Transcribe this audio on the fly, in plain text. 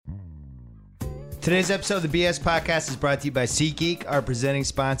Today's episode of the BS Podcast is brought to you by SeatGeek, our presenting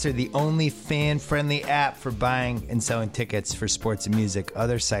sponsor, the only fan-friendly app for buying and selling tickets for sports and music.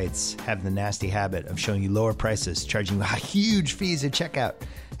 Other sites have the nasty habit of showing you lower prices, charging you huge fees at checkout.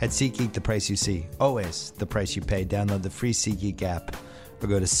 At SeatGeek, the price you see, always the price you pay. Download the free SeatGeek app or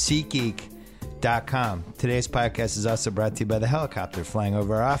go to SeatGeek.com. Today's podcast is also brought to you by the helicopter flying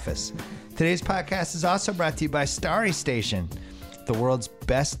over our office. Today's podcast is also brought to you by Starry Station, the world's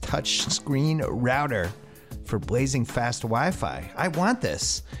best touchscreen router for blazing fast Wi-Fi. I want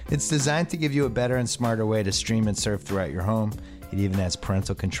this. It's designed to give you a better and smarter way to stream and surf throughout your home. It even has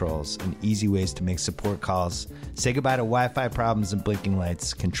parental controls and easy ways to make support calls. Say goodbye to Wi-Fi problems and blinking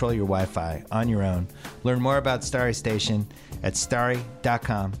lights. Control your Wi-Fi on your own. Learn more about Starry Station at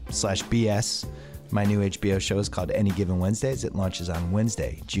starry.com/BS. My new HBO show is called Any Given Wednesdays. It launches on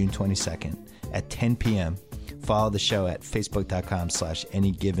Wednesday, June 22nd at 10 p.m. Follow the show at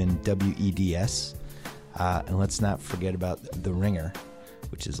facebook.com/anygivenweds. And let's not forget about The Ringer,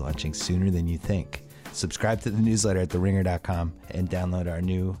 which is launching sooner than you think. Subscribe to the newsletter at theringer.com and download our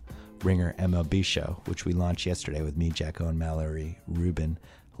new Ringer MLB show, which we launched yesterday with me, Jacko, and Mallory Rubin.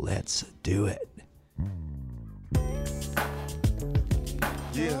 Let's do it.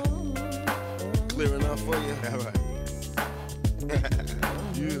 Yeah. Clear enough for you? All right.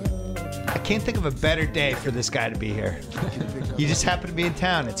 Yeah. I can't think of a better day for this guy to be here. You just happen to be in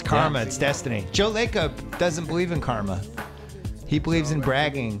town. It's karma. It's destiny. Joe Lacob doesn't believe in karma. He believes in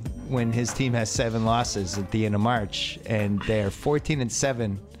bragging when his team has 7 losses at the end of March, and they are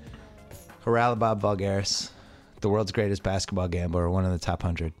 14-7. Haralabos Voulgaris, the world's greatest basketball gambler, one of the top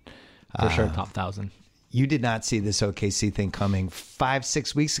 100. For sure, top 1,000. You did not see this OKC thing coming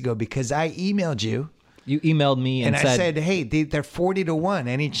 5-6 weeks ago because I emailed you. You emailed me and I said, hey, they're 40-1.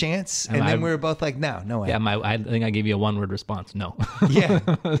 Any chance? And then we were both like, no way. Yeah, I think I gave you a one-word response. No. Yeah.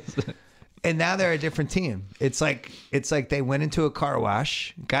 And now they're a different team. It's like they went into a car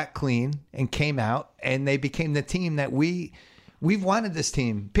wash, got clean, and came out, and they became the team that we've wanted this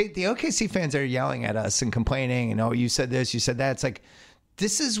team. The OKC fans are yelling at us and complaining, and, oh, you said this, you said that. It's like,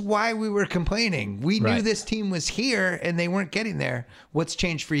 this is why we were complaining. We knew this team was here, and they weren't getting there. What's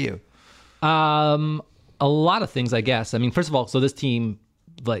changed for you? A lot of things, I guess. I mean, first of all, so this team,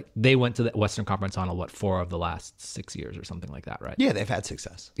 like, they went to the Western Conference on 4 of the last 6 years or something like that, right? Yeah, they've had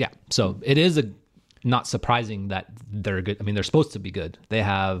success. Yeah. So it is not surprising that they're good. I mean, they're supposed to be good. They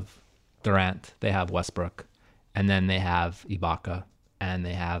have Durant, they have Westbrook, and then they have Ibaka, and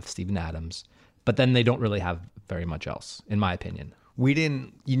they have Steven Adams. But then they don't really have very much else, in my opinion.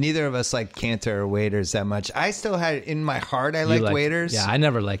 Neither of us like Cantor or Waiters that much. I still had in my heart, I liked Waiters. Yeah, I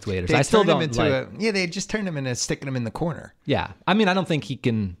never liked Waiters. I still don't like. They just turned him into sticking him in the corner. Yeah. I mean, I don't think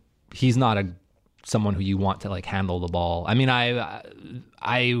he's not someone who you want to like handle the ball. I mean, I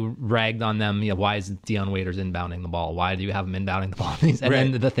ragged on them. Why is Dion Waiters inbounding the ball? Why do you have him inbounding the ball? And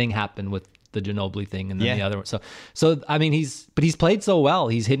then the thing happened with the Ginobili thing and then the other one. So I mean, he's played so well.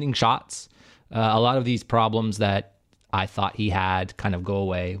 He's hitting shots. A lot of these problems that I thought he had kind of go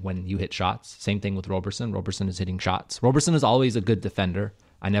away when you hit shots. Same thing with Roberson. Roberson is hitting shots. Roberson is always a good defender.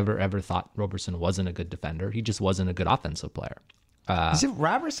 I never ever thought Roberson wasn't a good defender. He just wasn't a good offensive player. Is it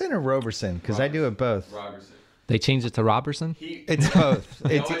Roberson or Roberson? Because I do it both. Roberson. They changed it to Roberson? It's both.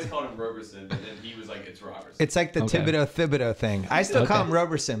 They always called him Roberson, but then he was like, it's Roberson. It's like the Thibodeau thing. I still call him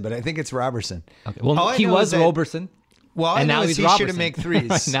Roberson, but I think it's Roberson. Okay. Well, he was Roberson. Well, and now he's he should have make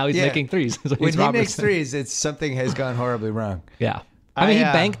threes. Now he's making threes. So when he makes threes, it's something has gone horribly wrong. Yeah. I mean, he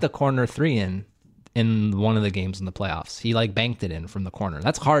banked the corner 3 in one of the games in the playoffs. He like banked it in from the corner.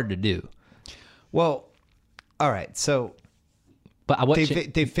 That's hard to do. Well, all right. So but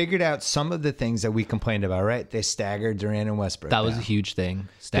they figured out some of the things that we complained about, right? They staggered Durant and Westbrook. That was a huge thing.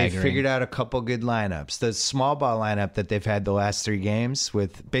 Staggering. They figured out a couple good lineups. The small ball lineup that they've had the last 3 games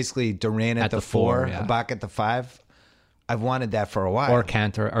with basically Durant at the 4, Ibaka at the 5. I've wanted that for a while. Or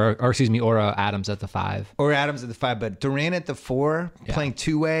Cantor, or Adams at the 5. Or Adams at the 5, but Durant at the 4, playing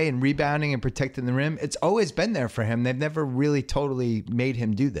two-way and rebounding and protecting the rim. It's always been there for him. They've never really totally made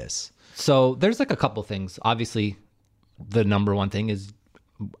him do this. So there's like a couple things. Obviously, the number one thing is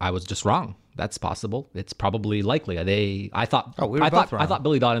I was just wrong. That's possible. It's probably likely. I thought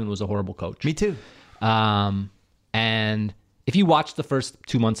Billy Donovan was a horrible coach. Me too. And if you watch the first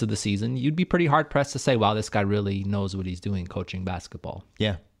 2 months of the season, you'd be pretty hard pressed to say, wow, this guy really knows what he's doing coaching basketball.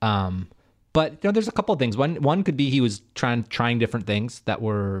 Yeah. But there's a couple of things. One could be he was trying different things that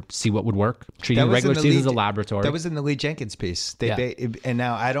were see what would work, treating regular season as a laboratory. That was in the Lee Jenkins piece. And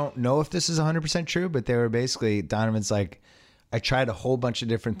now I don't know if this is 100% true, but they were basically, Donovan's like, I tried a whole bunch of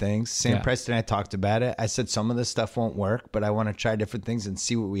different things. Sam Preston and I talked about it. I said some of this stuff won't work, but I want to try different things and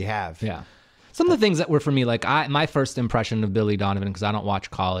see what we have. Yeah. Some of the things that were for me, like my first impression of Billy Donovan, because I don't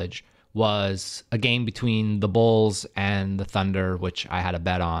watch college, was a game between the Bulls and the Thunder, which I had a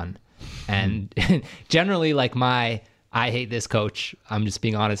bet on. And generally, like I hate this coach, I'm just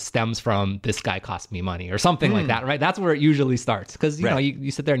being honest, stems from this guy cost me money or something like that, right? That's where it usually starts. Because, you know, you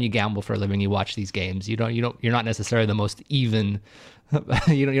sit there and you gamble for a living, you watch these games. You're not necessarily the most even,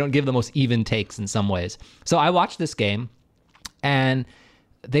 you don't give the most even takes in some ways. So I watched this game and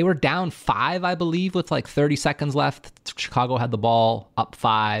they were down 5, I believe, with like 30 seconds left. Chicago had the ball up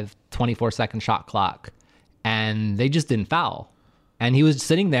 5, 24-second shot clock, and they just didn't foul. And he was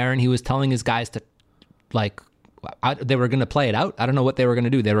sitting there and he was telling his guys to, like, they were going to play it out. I don't know what they were going to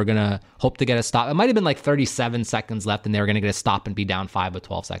do. They were going to hope to get a stop. It might have been like 37 seconds left and they were going to get a stop and be down 5 with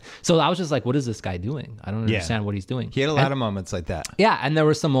 12 seconds. So I was just like, what is this guy doing? I don't understand what he's doing. He had a lot of moments like that. Yeah, and there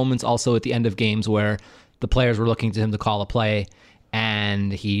were some moments also at the end of games where the players were looking to him to call a play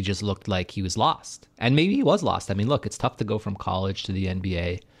and he just looked like he was lost. And maybe he was lost. I mean, look, it's tough to go from college to the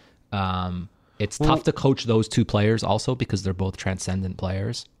NBA. It's tough to coach those two players also because they're both transcendent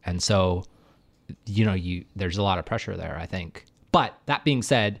players. And so, you know, there's a lot of pressure there, I think. But that being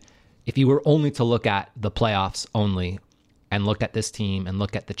said, if you were only to look at the playoffs only and look at this team and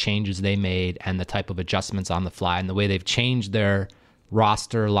look at the changes they made and the type of adjustments on the fly and the way they've changed their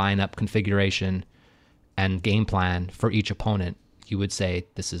roster lineup configuration and game plan for each opponent, you would say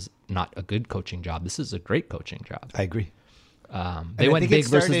this is not a good coaching job. This is a great coaching job. I agree. They went big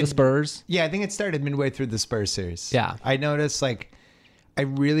versus the Spurs. Yeah, I think it started midway through the Spurs series. Yeah. I noticed, like, I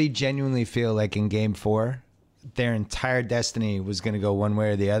really genuinely feel like in game 4, their entire destiny was going to go one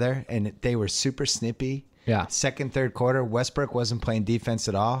way or the other, and they were super snippy. Yeah. Second, third quarter, Westbrook wasn't playing defense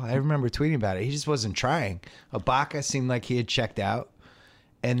at all. I remember tweeting about it. He just wasn't trying. Ibaka seemed like he had checked out,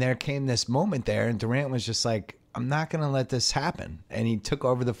 and there came this moment there, and Durant was just like, I'm not going to let this happen. And he took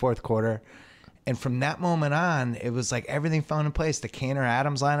over the fourth quarter. And from that moment on, it was like everything fell into place. The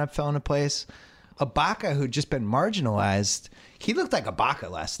Kanter-Adams lineup fell into place. Ibaka, who'd just been marginalized, he looked like Ibaka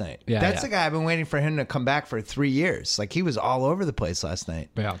last night. Yeah, That's the guy I've been waiting for him to come back for 3 years. Like, he was all over the place last night.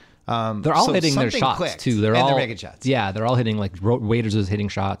 Yeah. They're all hitting their shots, clicked, too. They're making shots. Yeah, they're all hitting, like, Waiters is hitting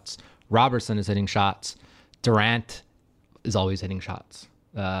shots. Robertson is hitting shots. Durant is always hitting shots.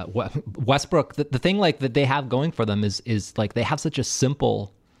 Westbrook, the thing, like, that they have going for them is like, they have such a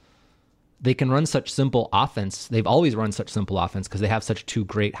simple... They can run such simple offense. They've always run such simple offense because they have such two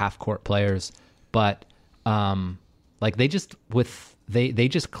great half-court players. But like they just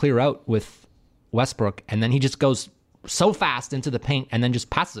clear out with Westbrook, and then he just goes so fast into the paint and then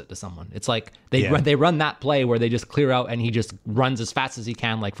just passes it to someone. It's like they run that play where they just clear out and he just runs as fast as he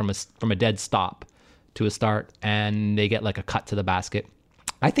can, like from a dead stop to a start, and they get like a cut to the basket.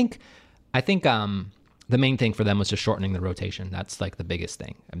 I think the main thing for them was just shortening the rotation. That's like the biggest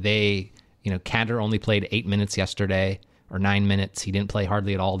thing. Kanter only played 8 minutes yesterday, or 9 minutes. He didn't play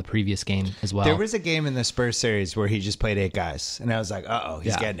hardly at all the previous game as well. There was a game in the Spurs series where he just played 8 guys, and I was like,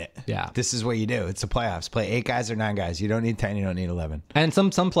 he's getting it. Yeah. This is what you do. It's the playoffs. Play 8 guys or 9 guys. You don't need 10, you don't need 11. And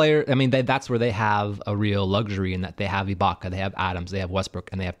some players, I mean, that's where they have a real luxury in that they have Ibaka, they have Adams, they have Westbrook,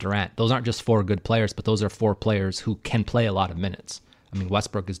 and they have Durant. Those aren't just 4 good players, but those are 4 players who can play a lot of minutes. I mean,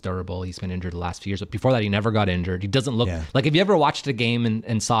 Westbrook is durable. He's been injured the last few years, but before that, he never got injured. He doesn't look like, if you ever watched a game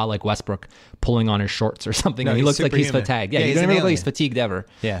and saw like Westbrook pulling on his shorts or something, he looks like he's fatigued. Yeah, you don't remember he's fatigued ever.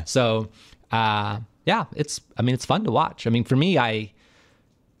 Yeah. So, it's fun to watch. I mean, for me,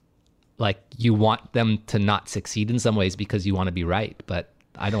 you want them to not succeed in some ways because you want to be right, but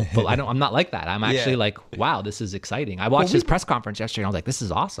I'm not like that. I'm actually like, wow, this is exciting. I watched his press conference yesterday and I was like, this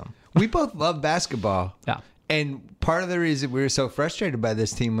is awesome. We both love basketball. Yeah. And part of the reason we were so frustrated by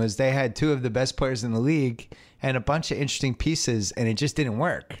this team was they had 2 of the best players in the league and a bunch of interesting pieces, and it just didn't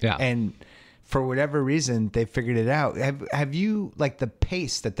work. Yeah. And for whatever reason, they figured it out. Have you, like, the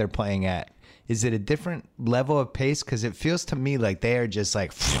pace that they're playing at, is it a different level of pace? Because it feels to me like they are just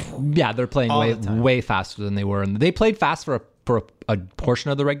like... Yeah, they're playing way faster than they were. And they played fast for a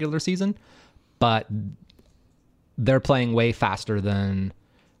portion of the regular season, but they're playing way faster than...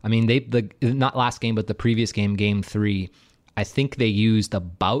 I mean, not last game, but the previous game, game 3, I think they used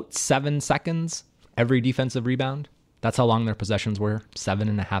about 7 seconds every defensive rebound. That's how long their possessions were,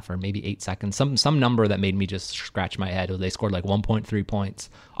 7.5 or maybe 8 seconds. Some number that made me just scratch my head. They scored like 1.3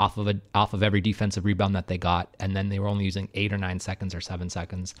 points off of every defensive rebound that they got, and then they were only using 8 or 9 seconds or 7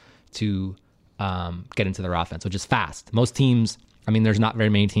 seconds to get into their offense, which is fast. Most teams, I mean, there's not very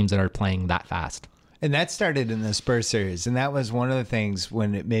many teams that are playing that fast. And that started in the Spurs series. And that was one of the things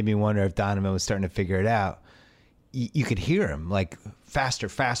when it made me wonder if Donovan was starting to figure it out. you could hear him like faster,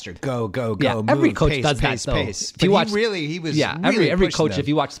 go, Yeah, move, every coach pace, does that, pace, though. pace. If But you watch- he was every pushing coach. them. If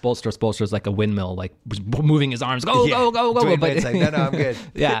you watch Spoelstra's like a windmill, like moving his arms, go. Dwayne But Wade's like, no, I'm good.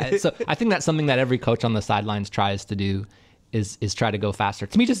 yeah, so I think that's something that every coach on the sidelines tries to do is try to go faster.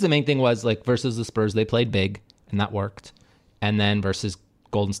 To me, just the main thing was like versus the Spurs, they played big and that worked, and then versus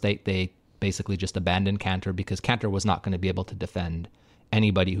Golden State, they basically just abandoned Cantor because Cantor was not going to be able to defend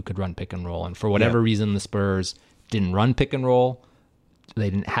anybody who could run pick and roll, and for whatever reason, the Spurs didn't run pick and roll. They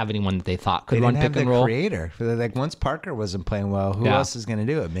didn't have anyone that they thought could run pick and roll. Creator. Like once Parker wasn't playing well, who else is going to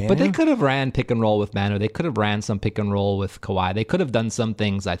do it, man? But they could have ran pick and roll with Manu. They could have ran some pick and roll with Kawhi. They could have done some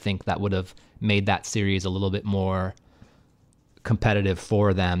things, I think, that would have made that series a little bit more competitive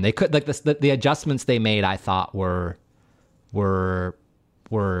for them. They could, like the adjustments they made, I thought were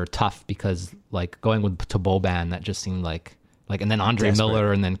tough because like going to Boban, that just seemed like, and then Andre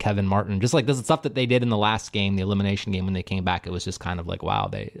Miller and then Kevin Martin, just like this stuff that they did in the last game, the elimination game when they came back, it was just kind of like,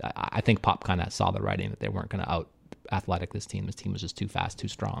 wow, I think Pop kind of saw the writing that they weren't going to out athletic this team. This team was just too fast, too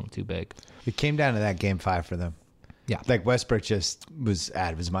strong, too big. It came down to that game 5 for them. Yeah. Like Westbrook just was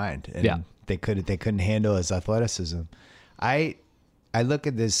out of his mind. And they couldn't handle his athleticism. I look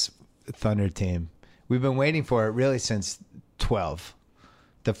at this Thunder team. We've been waiting for it really since 12.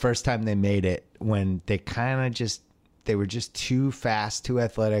 The first time they made it, when they were just too fast, too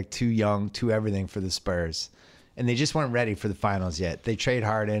athletic, too young, too everything for the Spurs. And they just weren't ready for the finals yet. They trade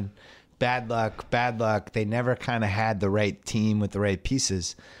Harden. Bad luck. They never kind of had the right team with the right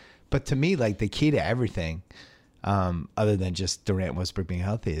pieces. But to me, like the key to everything, other than just Durant, Westbrook being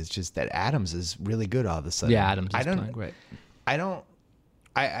healthy, is just that Adams is really good all of a sudden. Yeah, Adams is playing great.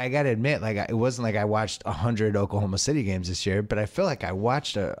 I got to admit, like it wasn't like I watched 100 Oklahoma City games this year, but I feel like I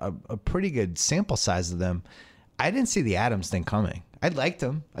watched a pretty good sample size of them. I didn't see the Adams thing coming. I liked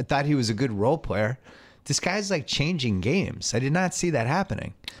him. I thought he was a good role player. This guy's like changing games. I did not see that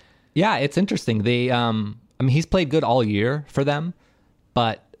happening. Yeah, it's interesting. He's played good all year for them,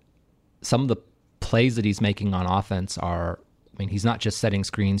 but some of the plays that he's making on offense are, he's not just setting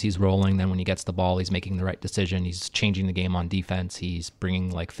screens, he's rolling. Then when he gets the ball, he's making the right decision. He's changing the game on defense. He's bringing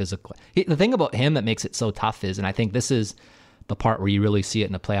like physical. The thing about him that makes it so tough is, and I think this is the part where you really see it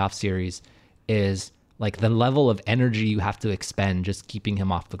in a playoff series, is like the level of energy you have to expend just keeping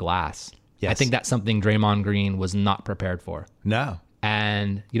him off the glass. Yes. I think that's something Draymond Green was not prepared for. No.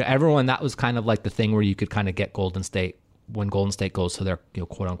 And, everyone, that was kind of like the thing where you could kind of get Golden State when Golden State goes to their,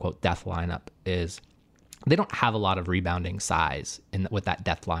 quote unquote, death lineup, is they don't have a lot of rebounding size with that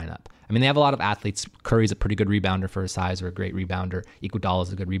death lineup. They have a lot of athletes. Curry's a pretty good rebounder for his size, or a great rebounder.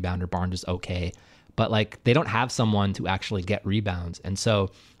 Iguodala's a good rebounder. Barnes is okay. But like, they don't have someone to actually get rebounds. And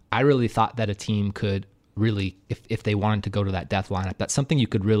so I really thought that a team could really, if they wanted to go to that death lineup, that's something you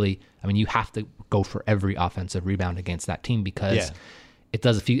could really, you have to go for every offensive rebound against that team, because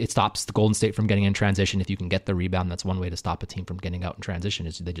it stops the Golden State from getting in transition. If you can get the rebound, that's one way to stop a team from getting out in transition,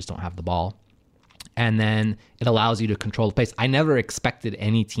 is they just don't have the ball. And then it allows you to control the pace. I never expected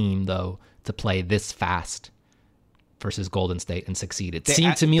any team, though, to play this fast versus Golden State and succeed. It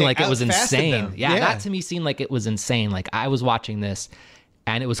seemed to me like it was insane. Yeah, that to me seemed like it was insane. Like, I was watching this,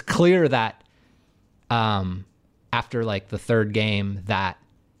 and it was clear that after like the third game, that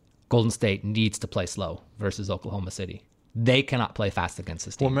Golden State needs to play slow versus Oklahoma City. They cannot play fast against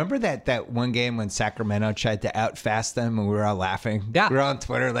this team. Well, remember that one game when Sacramento tried to outfast them and we were all laughing? Yeah. We were on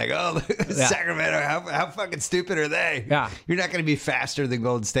Twitter like, oh, Sacramento, how fucking stupid are they? Yeah. You're not going to be faster than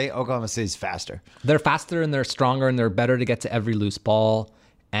Golden State. Oklahoma City's faster. They're faster and they're stronger and they're better to get to every loose ball.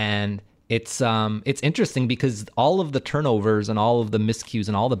 And it's interesting because all of the turnovers and all of the miscues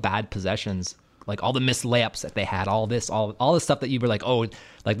and all the bad possessions, like all the missed layups that they had, all the stuff that you were like, oh,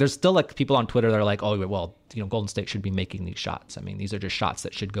 like there's still like people on Twitter that are like, oh, well, Golden State should be making these shots. These are just shots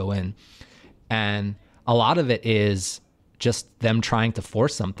that should go in. And a lot of it is just them trying to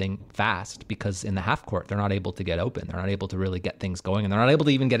force something fast, because in the half court, they're not able to get open. They're not able to really get things going, and they're not able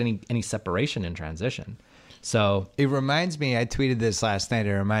to even get any separation in transition. So it reminds me, I tweeted this last night,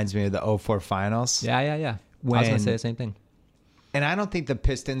 it reminds me of the 04 finals. Yeah. I was going to say the same thing. And I don't think the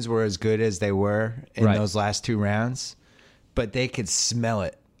Pistons were as good as they were in those last two rounds, but they could smell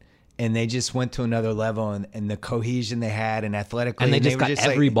it. And they just went to another level, and the cohesion they had, and athletically. And they just got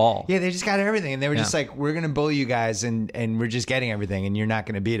every ball. Yeah, they just got everything. And they were just like, we're going to bully you guys, and we're just getting everything, and you're not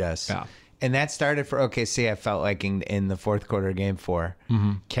going to beat us. Yeah. And that started for OKC, I felt like, in the fourth quarter of game 4.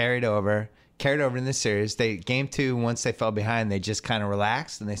 Mm-hmm. Carried over in this series. Game 2, once they fell behind, they just kind of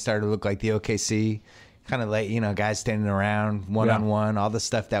relaxed, and they started to look like the OKC kind of late, guys standing around one-on-one, all the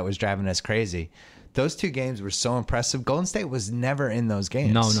stuff that was driving us crazy. Those two games were so impressive. Golden State was never in those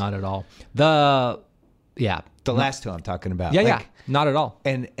games. No, not at all. The Yeah. The last two I'm talking about. Yeah, Like, yeah. Not at all.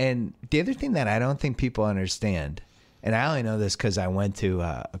 And the other thing that I don't think people understand, and I only know this because I went to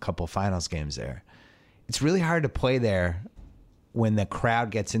a couple finals games there, it's really hard to play there when the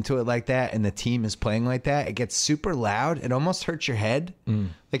crowd gets into it like that and the team is playing like that. It gets super loud. It almost hurts your head.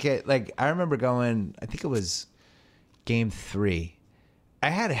 Like I remember going, I think it was game 3. I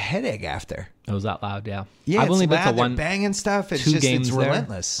had a headache after. It was that loud, yeah. Yeah, I've only been to they're one banging stuff. It's two just games it's there.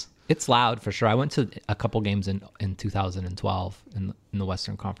 relentless. It's loud for sure. I went to a couple games in 2012 in the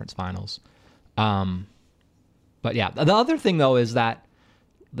Western Conference Finals. But yeah, the other thing though is that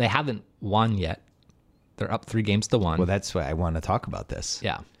they haven't won yet. They're up 3-1. Well, that's why I want to talk about this.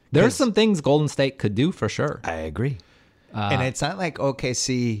 Yeah. There's some things Golden State could do for sure. I agree. And it's not like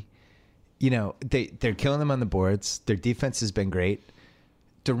OKC, they're killing them on the boards. Their defense has been great.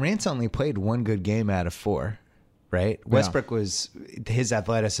 Durant's only played one good game out of 4, right? Westbrook was, his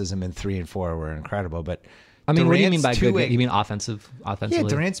athleticism in 3 and 4 were incredible, but I mean, what do you mean by Durant's good? You mean offensively? Yeah,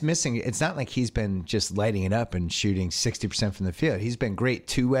 Durant's missing. It's not like he's been just lighting it up and shooting 60% from the field. He's been great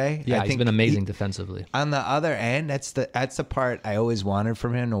two-way. Yeah, he's been amazing defensively. On the other end, that's the part I always wanted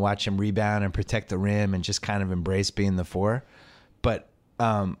from him, to watch him rebound and protect the rim and just kind of embrace being the 4. But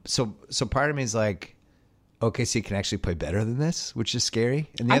so part of me is like, OKC can actually play better than this, which is scary.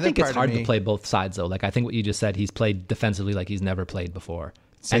 And the I other think it's part hard of me, to play both sides though. Like I think what you just said, he's played defensively like he's never played before.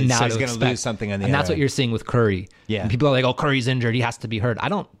 So he's going to lose something on the and other that's what end. you're seeing with Curry. Yeah. And people are like, "Oh, Curry's injured. He has to be hurt." I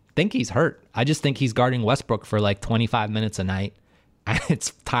don't think he's hurt. I just think he's guarding Westbrook for like 25 minutes a night, and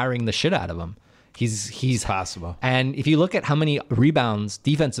it's tiring the shit out of him. He's possible. And if you look at how many rebounds,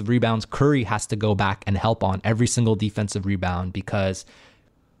 defensive rebounds, Curry has to go back and help on every single defensive rebound because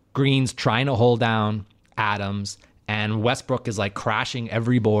Green's trying to hold down Adams, and Westbrook is like crashing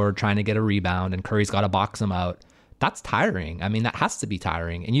every board trying to get a rebound, and Curry's got to box him out. That's tiring. I mean, that has to be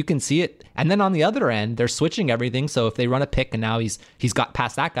tiring. And you can see it. And then on the other end, they're switching everything. So if they run a pick and now he's got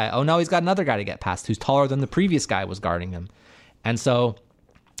past that guy, oh no, he's got another guy to get past who's taller than the previous guy was guarding him. And so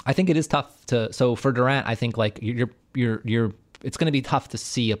I think it is tough so for Durant, I think like it's going to be tough to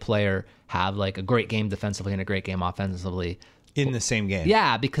see a player have like a great game defensively and a great game offensively in the same game.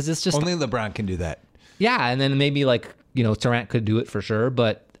 Yeah, because it's just only LeBron can do that. Yeah, and then maybe like, Durant could do it for sure,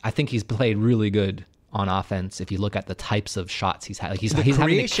 but I think he's played really good on offense. If you look at the types of shots he's had, like he's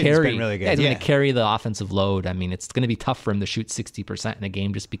having to carry, been really good. Yeah, he's going to carry the offensive load. I mean, it's going to be tough for him to shoot 60% in a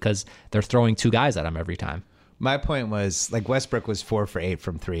game just because they're throwing 2 guys at him every time. My point was like Westbrook was 4 for 8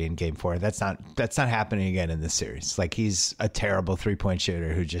 from 3 in game 4. That's not happening again in this series. Like he's a terrible 3-point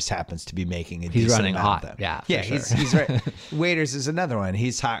shooter who just happens to be making it. He's running hot. Yeah. Yeah. Sure. He's right. Waiters is another one.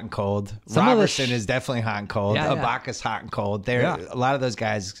 He's hot and cold. Robertson is definitely hot and cold. Yeah, Ibaka's hot and cold. A lot of those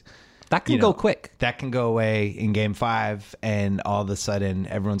guys. That can go quick. That can go away in game 5, and all of a sudden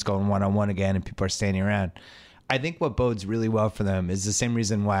everyone's going one-on-one again and people are standing around. I think what bodes really well for them is the same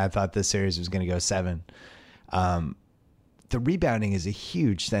reason why I thought this series was going to go 7. The rebounding is a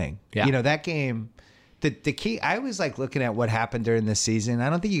huge thing. Yeah. That game, the key, I was like looking at what happened during this season. I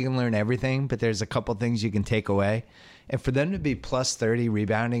don't think you can learn everything, but there's a couple things you can take away. And for them to be plus 30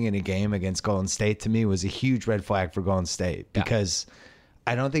 rebounding in a game against Golden State, to me, was a huge red flag for Golden State because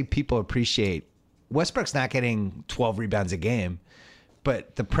I don't think people appreciate Westbrook's not getting 12 rebounds a game,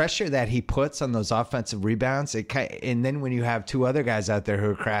 but the pressure that he puts on those offensive rebounds, and then when you have 2 other guys out there who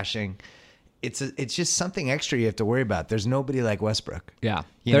are crashing, it's just something extra you have to worry about. There's nobody like Westbrook. Yeah.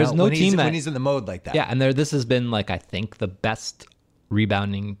 There's no team when he's in the mode like that. Yeah, and this has been like I think the best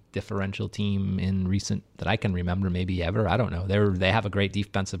rebounding differential team in recent that I can remember, maybe ever. I don't know. They have a great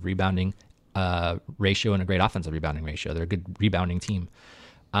defensive rebounding ratio and a great offensive rebounding ratio. They're a good rebounding team.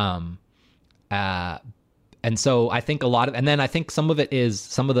 And so I think I think some of it is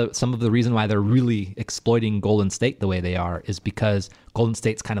some of the reason why they're really exploiting Golden State the way they are is because Golden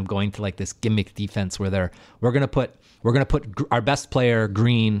State's kind of going to like this gimmick defense where we're going to put our best player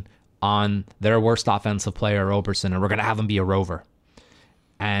Green on their worst offensive player Roberson, and we're going to have him be a rover.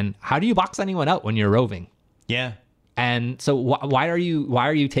 And how do you box anyone out when you're roving? Yeah. And so why are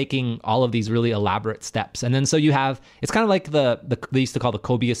you taking all of these really elaborate steps? And then so you have, it's kind of like they used to call the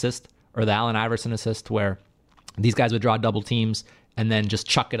Kobe assist or the Allen Iverson assist, where these guys would draw double teams and then just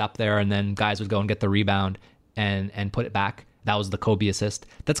chuck it up there, and then guys would go and get the rebound and put it back. That was the Kobe assist.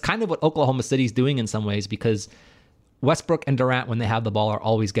 That's kind of what Oklahoma City's doing in some ways, because Westbrook and Durant, when they have the ball, are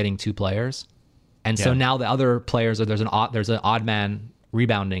always getting 2 players. And so now the other players, there's an odd man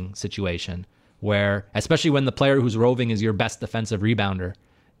rebounding situation where, especially when the player who's roving is your best defensive rebounder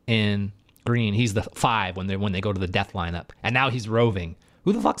in Green, he's the 5 when they go to the death lineup, and now he's roving.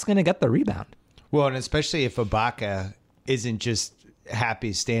 Who the fuck's going to get the rebound? Well, and especially if Ibaka isn't just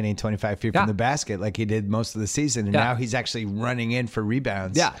happy standing 25 feet from the basket like he did most of the season. And now he's actually running in for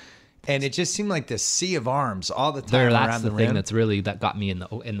rebounds. Yeah. And it just seemed like this sea of arms all the time That's around the the thing rim. that's really that got me in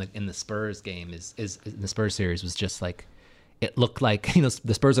the Spurs game is in the Spurs series was just like it looked like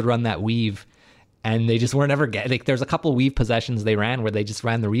the Spurs would run that weave and they just weren't ever getting like there's a couple weave possessions they ran where they just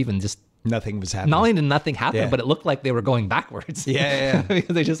ran the weave and just nothing was happening. not only did nothing happen, but it looked like they were going backwards. Yeah.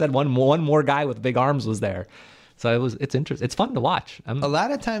 Because they just had one more guy with big arms was there. So it's interesting. It's fun to watch. A lot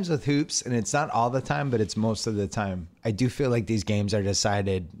of times with hoops, and it's not all the time, but it's most of the time, I do feel like these games are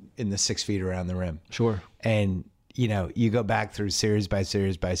decided in the 6 feet around the rim. Sure. And, you go back through series by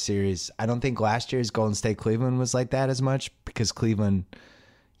series by series. I don't think last year's Golden State Cleveland was like that as much because Cleveland,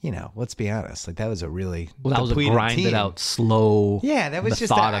 let's be honest, like that was a really that was a grinded team. out, slow, yeah, that was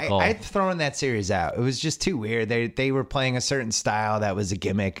methodical. just I'd thrown that series out. It was just too weird. They were playing a certain style that was a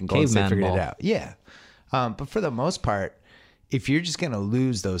gimmick, and Golden State figured it out. Yeah. But for the most part, if you're just going to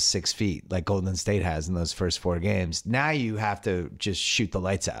lose those 6 feet like Golden State has in those first 4 games, now you have to just shoot the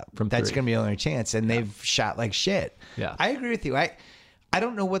lights out. That's going to be the only chance. And they've shot like shit. Yeah. I agree with you. I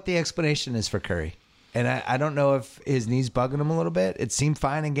don't know what the explanation is for Curry. And I don't know if his knee's bugging him a little bit. It seemed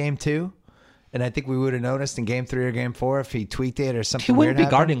fine in game 2. And I think we would have noticed in game 3 or game 4 if he tweaked it or something. He wouldn't weird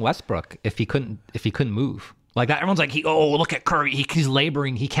be guarding Westbrook if he couldn't move. Like that, everyone's like, look at Curry. He's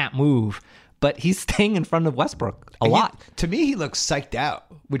laboring. He can't move. But he's staying in front of Westbrook a lot. To me, he looks psyched out,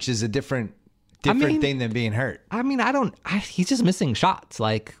 which is a different thing than being hurt. I mean, he's just missing shots.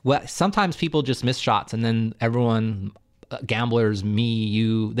 Like, sometimes people just miss shots, and then everyone, gamblers, me,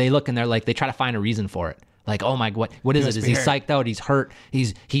 you, they look and they're like, they try to find a reason for it. Like, oh my, what is it? Is he psyched out? He's hurt.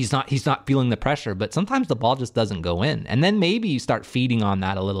 He's not feeling the pressure. But sometimes the ball just doesn't go in, and then maybe you start feeding on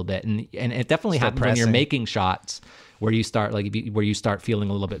that a little bit, and it definitely happens when you're making shots. Where you start feeling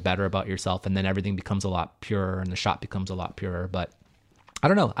a little bit better about yourself, and then everything becomes a lot purer, and the shot becomes a lot purer. But I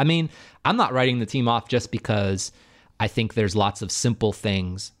don't know. I mean, I'm not writing the team off just because I think there's lots of simple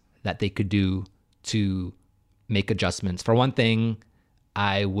things that they could do to make adjustments. For one thing,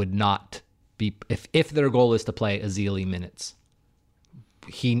 I would not be if their goal is to play Ezeli minutes.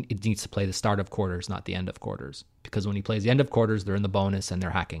 He needs to play the start of quarters, not the end of quarters, because when he plays the end of quarters, they're in the bonus and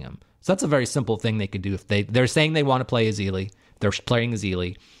they're hacking him. So that's a very simple thing they could do. If they're saying they want to play Ezeli, they're playing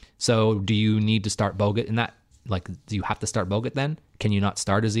Ezeli. So do you need to start Bogut in that? Like, do you have to start Bogut then? Can you not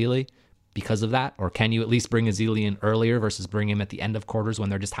start Ezeli because of that? Or can you at least bring Ezeli in earlier versus bring him at the end of quarters when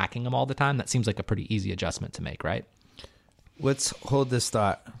they're just hacking him all the time? That seems like a pretty easy adjustment to make, right? Let's hold this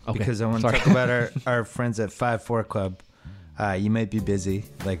thought because I want to Sorry. talk about our friends at 5-4 Club. You might be busy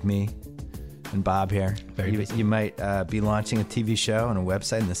like me and Bob here. Very busy. You might be launching a TV show and a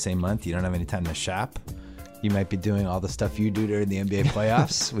website in the same month. You don't have any time to shop. You might be doing all the stuff you do during the NBA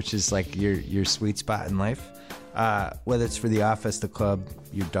playoffs, which is like your sweet spot in life. Whether it's for the office, the club,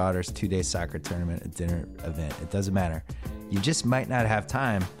 your daughter's 2-day soccer tournament, a dinner event, it doesn't matter. You just might not have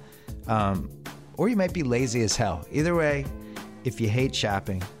time. Or you might be lazy as hell. Either way, if you hate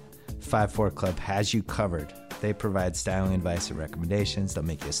shopping, 5-4 Club has you covered. They provide styling advice and recommendations. They'll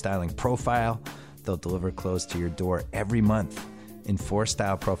make you a styling profile. They'll deliver clothes to your door every month in 4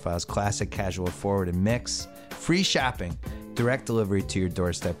 style profiles: classic, casual, forward, and mix. Free shopping, direct delivery to your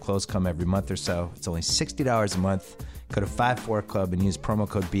doorstep. Clothes come every month or so. It's only $60 a month. Go to 5-4 Club and use promo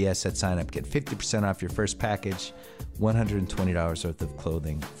code BS at sign up. Get 50% off your first package, $120 worth of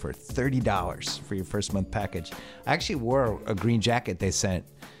clothing for $30 for your first month package. I actually wore a green jacket they sent,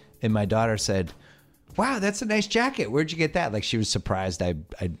 and my daughter said, "Wow, that's a nice jacket. Where'd you get that?" Like, she was surprised I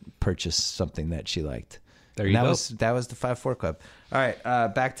purchased something that she liked. There you go. That was the 5-4 Club. All right,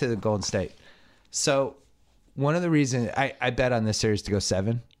 back to the Golden State. So one of the reasons I bet on this series to go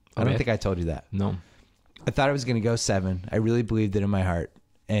 7. I don't think I told you that. No. I thought it was going to go 7. I really believed it in my heart.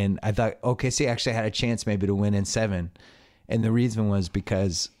 And I thought OKC actually had a chance maybe to win in 7. And the reason was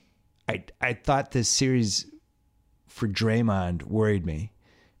because I thought this series for Draymond worried me,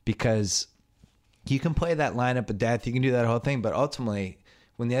 because you can play that lineup of death, you can do that whole thing, but ultimately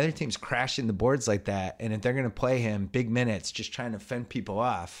when the other team's crashing the boards like that, and if they're going to play him big minutes just trying to fend people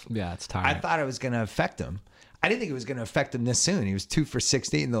off, Yeah, it's tiring. I thought it was going to affect him. I didn't think it was going to affect him this soon. He was 2 for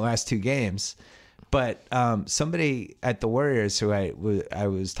 16 in the last 2 games. But somebody at the Warriors who I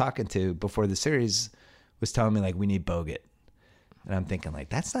was talking to before the series was telling me, like, we need Bogut. And I'm thinking, like,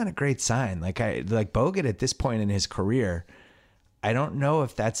 that's not a great sign. Like Bogut at this point in his career, I don't know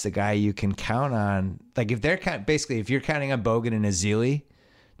if that's the guy you can count on. Like, if you're counting on Bogut and Ezeli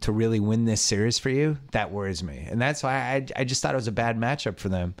to really win this series for you, that worries me. And that's why I just thought it was a bad matchup for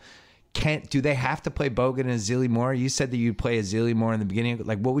them. Do they have to play Bogut and Ezeli more? You said that you'd play Ezeli more in the beginning.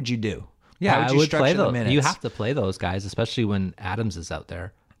 Like, what would you do? Yeah, How would I you would structure play the those. minutes? You have to play those guys, especially when Adams is out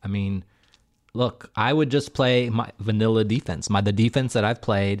there. I mean, look, I would just play my vanilla defense, the defense that I've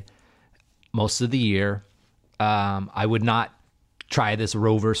played most of the year. I would not try this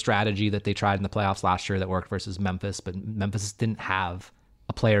rover strategy that they tried in the playoffs last year that worked versus Memphis, but Memphis didn't have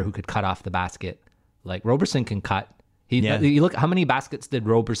a player who could cut off the basket. Like Roberson can cut. You look, how many baskets did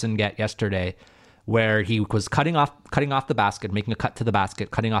Roberson get yesterday where he was cutting off the basket, making a cut to the basket,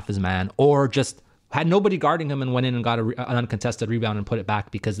 cutting off his man, or just had nobody guarding him and went in and got an uncontested rebound and put it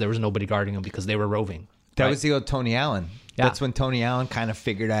back because there was nobody guarding him because they were roving. That right? was the old Tony Allen. Yeah. That's when Tony Allen kind of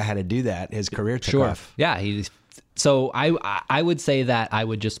figured out how to do that. His career took off. Yeah, so I would say that I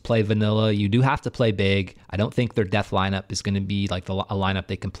would just play vanilla. You do have to play big. I don't think their death lineup is going to be like a lineup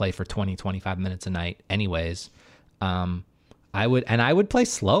they can play for 20, 25 minutes a night anyways. I would play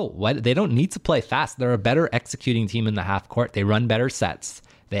slow. They don't need to play fast. They're a better executing team in the half court. They run better sets.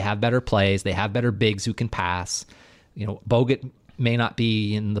 They have better plays. They have better bigs who can pass. Bogut may not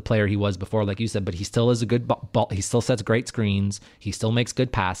be in the player he was before, like you said, but he still is a good ball. He still sets great screens. He still makes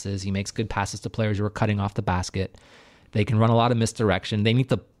good passes. He makes good passes to players who are cutting off the basket. They can run a lot of misdirection. They need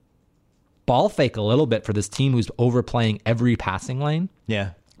to ball fake a little bit for this team who's overplaying every passing lane.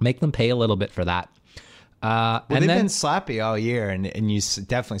 Yeah. Make them pay a little bit for that. They've been sloppy all year, and you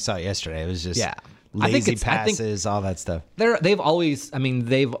definitely saw it yesterday. It was just lazy passes, all that stuff. They've always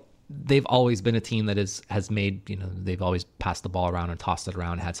been a team that has made, they've always passed the ball around and tossed it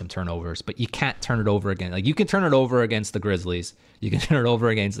around, had some turnovers, but you can't turn it over again. Like you can turn it over against the Grizzlies. You can turn it over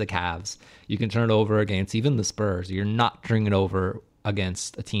against the Cavs. You can turn it over against even the Spurs. You're not turning it over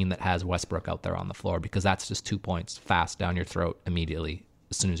against a team that has Westbrook out there on the floor because that's just 2 points fast down your throat immediately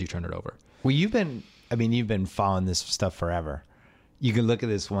as soon as you turn it over. Well, you've been following this stuff forever. You can look at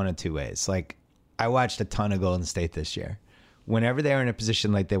this one of two ways. Like I watched a ton of Golden State this year. Whenever they were in a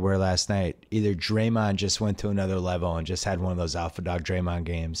position like they were last night, either Draymond just went to another level and just had one of those alpha dog Draymond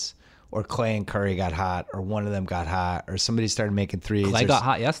games, or Clay and Curry got hot, or one of them got hot, or somebody started making threes. Clay got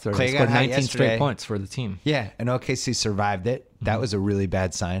hot yesterday. Clay He scored got hot 19 yesterday. straight points for the team. Yeah, and OKC survived it. That was a really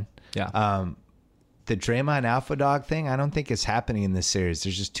bad sign. Yeah. The Draymond alpha dog thing, I don't think is happening in this series.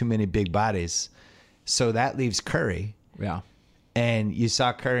 There's just too many big bodies. So that leaves Curry. Yeah. And you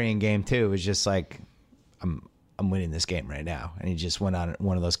saw Curry in game 2. It was just like, I'm winning this game right now. And he just went on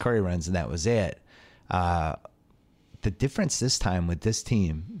one of those Curry runs, and that was it. The difference this time with this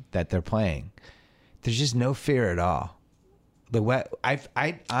team that they're playing, there's just no fear at all.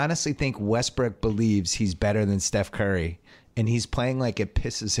 I honestly think Westbrook believes he's better than Steph Curry, and he's playing like it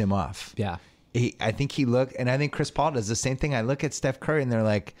pisses him off. Yeah. I think Chris Paul does the same thing. I look at Steph Curry, and they're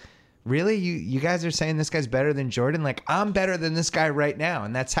like, really? You guys are saying this guy's better than Jordan? Like, I'm better than this guy right now,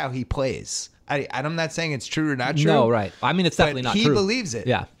 and that's how he plays. I'm not saying it's true or not true. No, right. I mean, it's definitely not true. He believes it.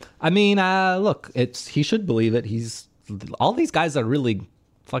 Yeah. I mean, look, he should believe it. All these guys are really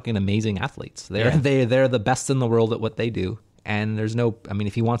fucking amazing athletes. They're the best in the world at what they do. And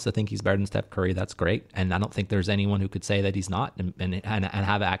if he wants to think he's better than Steph Curry, that's great. And I don't think there's anyone who could say that he's not and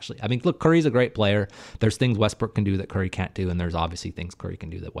have actually. I mean, look, Curry's a great player. There's things Westbrook can do that Curry can't do. And there's obviously things Curry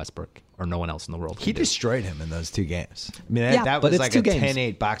can do that Westbrook or no one else in the world can He do. destroyed him in those 2 games. I mean, that but was it's like 2 a games.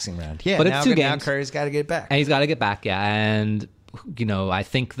 10-8 boxing round. Yeah, but it's 2 games. Now Curry's got to get back. And he's got to get back, yeah. And, I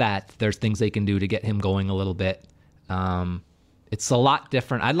think that there's things they can do to get him going a little bit. It's a lot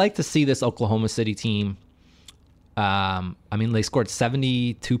different. I'd like to see this Oklahoma City team. They scored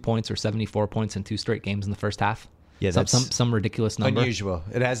 72 points or 74 points in 2 straight games in the first half. Yeah, that's some ridiculous number. Unusual.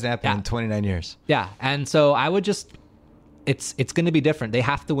 It hasn't happened in 29 years. Yeah, and so I would just, it's going to be different. They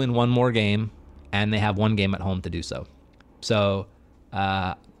have to win one more game, and they have 1 game at home to do so. So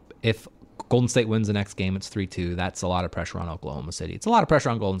if Golden State wins the next game, it's 3-2. That's a lot of pressure on Oklahoma City. It's a lot of pressure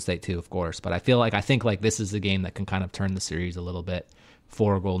on Golden State too, of course. But I think this is the game that can kind of turn the series a little bit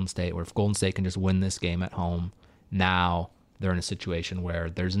for Golden State, where if Golden State can just win this game at home, now they're in a situation where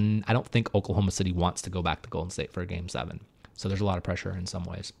I don't think Oklahoma City wants to go back to Golden State for a game 7. So there's a lot of pressure in some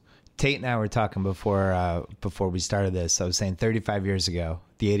ways. Tate and I were talking before we started this. I was saying 35 years ago,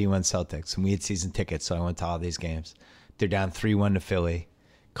 the 81 Celtics, and we had season tickets, so I went to all these games. They're down 3-1 to Philly,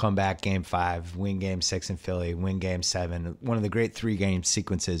 come back game 5, win game 6 in Philly, win game 7. One of the great 3-game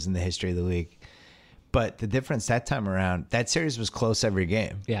sequences in the history of the league. But the difference that time around, that series was close every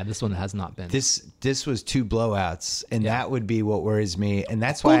game. Yeah, this one has not been. This was 2 blowouts, and that would be what worries me. And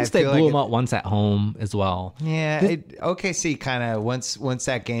that's why Golden I State feel blew like them out once at home as well. Yeah, OKC kind of once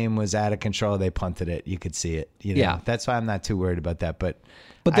that game was out of control, they punted it. You could see it. Yeah, that's why I'm not too worried about that. But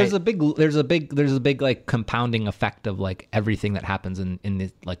there's a big like compounding effect of like everything that happens in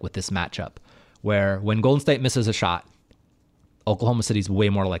this, like with this matchup, where when Golden State misses a shot, Oklahoma City's way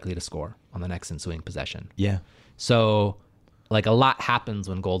more likely to score on the next ensuing possession. Yeah. So, like, a lot happens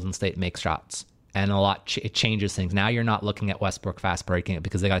when Golden State makes shots, and it changes things. Now you're not looking at Westbrook fast breaking it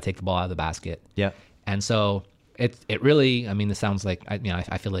because they got to take the ball out of the basket. Yeah. And so it really, I mean, this sounds like,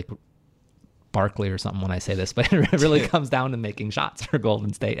 I feel like Barkley or something when I say this, but it really comes down to making shots for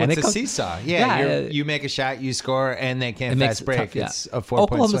Golden State. And it's a seesaw. Yeah. You make a shot, you score, and they can't fast break. Tough, yeah. It's a 4-point swing.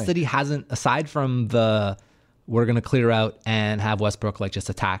 Oklahoma City hasn't, aside from we're going to clear out and have Westbrook like just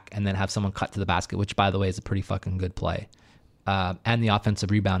attack and then have someone cut to the basket, which by the way is a pretty fucking good play. And the offensive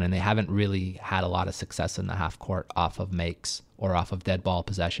rebound, and they haven't really had a lot of success in the half court off of makes or off of dead ball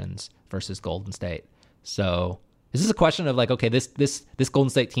possessions versus Golden State. So this is a question of like, okay, this Golden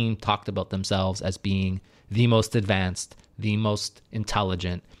State team talked about themselves as being the most advanced, the most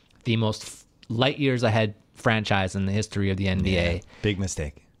intelligent, the most light years ahead franchise in the history of the NBA. Yeah, big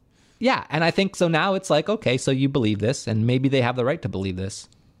mistake. Yeah, and I think so now it's like, okay, so you believe this, and maybe they have the right to believe this.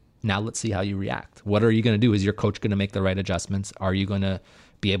 Now let's see how you react. What are you going to do? Is your coach going to make the right adjustments? Are you going to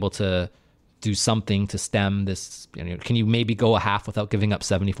be able to do something to stem this? Can you maybe go a half without giving up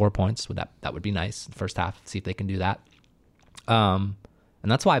 74 points? That would be nice. The first half, see if they can do that. And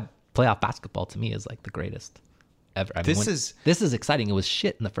that's why playoff basketball to me is like the greatest ever. This is exciting. It was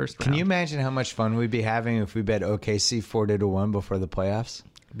shit in the first round. Can you imagine how much fun we'd be having if we bet OKC 40-1 before the playoffs?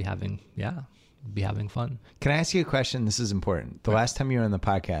 Be having fun. Can I ask you a question? This is important. The last time you were on the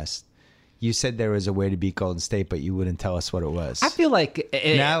podcast, you said there was a way to beat Golden State, but you wouldn't tell us what it was. I feel like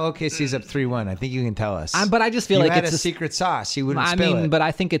now OKC's up 3-1. I think you can tell us. But I just feel like it's a secret sauce. You wouldn't spill it. But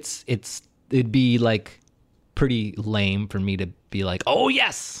I think it'd be like pretty lame for me to be like, oh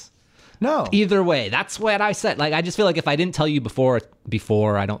yes. No. Either way, that's what I said. Like, I just feel like if I didn't tell you before,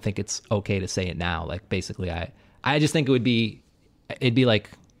 I don't think it's okay to say it now. Like, basically, I just think it'd be like.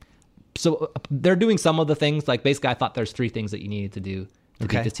 So they're doing some of the things. Like, basically, I thought there's 3 things that you needed to do to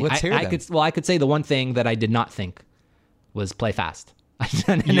beat this team. Let's hear them. I could say the one thing that I did not think was play fast. That was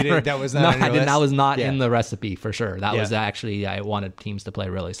not on your list? That was not in the recipe for sure. That was actually, I wanted teams to play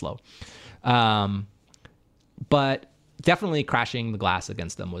really slow. But definitely crashing the glass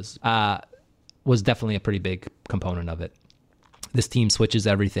against them was definitely a pretty big component of it. This team switches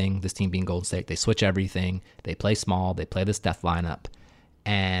everything. This team being Golden State, they switch everything. They play small. They play this death lineup.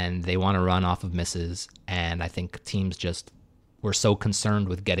 And they want to run off of misses. And I think teams just were so concerned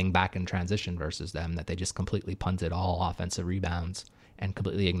with getting back in transition versus them that they just completely punted all offensive rebounds and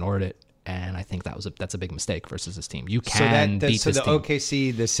completely ignored it. And I think that's a big mistake versus this team. You can beat this team. So the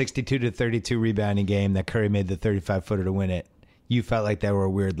OKC, the 62-32 rebounding game that Curry made the 35-footer to win it, you felt like there were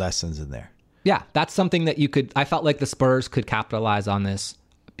weird lessons in there. Yeah, that's something that I felt like the Spurs could capitalize on this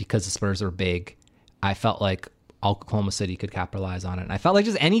because the Spurs are big. I felt like Oklahoma City could capitalize on it. And I felt like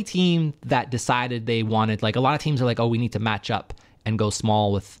just any team that decided they wanted, like a lot of teams are like, oh, we need to match up and go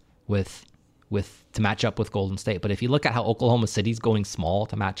small to match up with Golden State. But if you look at how Oklahoma City's going small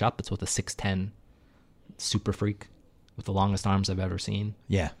to match up, it's with a 6'10 super freak with the longest arms I've ever seen.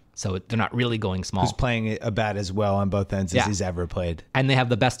 Yeah. So they're not really going small. Who's playing about as well on both ends as he's ever played. And they have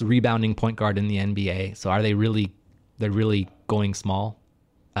the best rebounding point guard in the NBA. So are they really, they're really going small?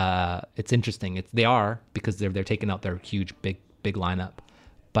 It's interesting. They are, because they're taking out their huge big lineup,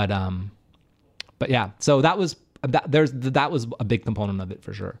 but yeah. So that was a big component of it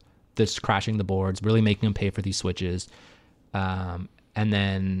for sure. Just crashing the boards, really making them pay for these switches, and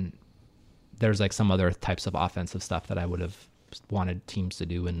then there's like some other types of offensive stuff that I would have wanted teams to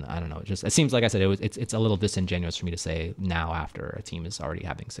do, and I don't know. It seems like I said it's a little disingenuous for me to say now after a team is already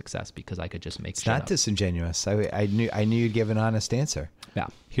having success, because I could just make. It's not disingenuous. I knew you'd give an honest answer. Yeah.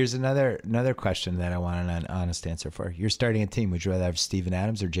 Here's another question that I want an honest answer for. You're starting a team. Would you rather have Steven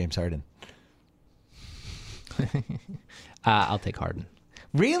Adams or James Harden? I'll take Harden.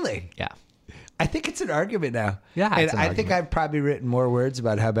 Really? Yeah. I think it's an argument now. Yeah, and I think I've probably written more words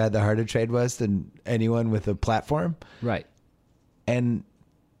about how bad the Harden trade was than anyone with a platform. Right. And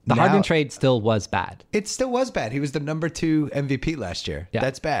the Harden trade still was bad. It still was bad. He was the number 2 MVP last year. Yeah.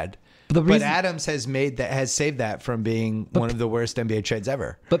 That's bad. But Adams has saved that from being one of the worst NBA trades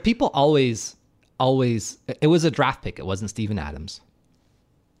ever. But people always, it was a draft pick. It wasn't Steven Adams.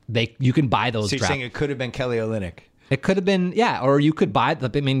 You can buy those. So you're saying it could have been Kelly Olynyk. It could have been, yeah, or you could buy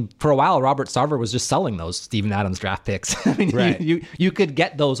for a while, Robert Sarver was just selling those Steven Adams draft picks. Right. You could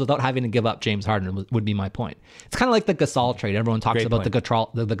get those without having to give up James Harden, would be my point. It's kind of like the Gasol trade. Everyone talks about the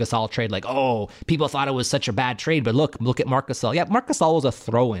Gasol trade, like, oh, people thought it was such a bad trade, but look at Marc Gasol. Yeah, Marc Gasol was a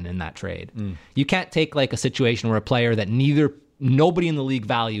throw-in in that trade. You can't take like a situation where a player that nobody in the league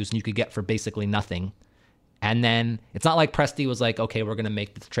values and you could get for basically nothing. And then it's not like Presti was like, okay, we're going to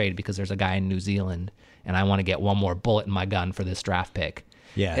make this trade because there's a guy in New Zealand and I want to get one more bullet in my gun for this draft pick.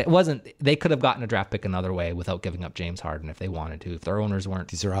 Yeah. It wasn't, they could have gotten a draft pick another way without giving up James Harden if they wanted to. If their owners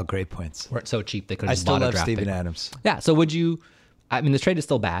These are all great points. weren't so cheap, they could I have still bought a love draft Steven pick. Adams. Yeah. So would you, I mean, the trade is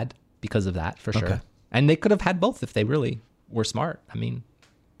still bad because of that, for sure. Okay. And they could have had both if they really were smart. I mean,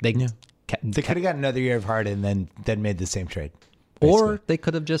 they They could have got another year of Harden and then made the same trade. or basically. they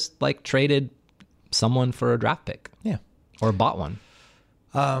could have just like traded someone for a draft pick. Yeah. Or bought one.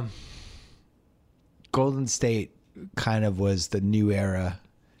 Golden State kind of was the new era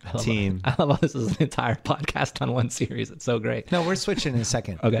team. I love how this is an entire podcast on one series. It's so great. No, we're switching in a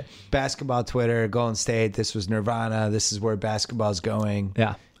second. Okay. Basketball Twitter, Golden State, this was Nirvana. This is where basketball's going.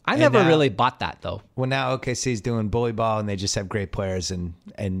 Yeah. I And never now- really bought that though. Well, now OKC's doing bully ball, and they just have great players, and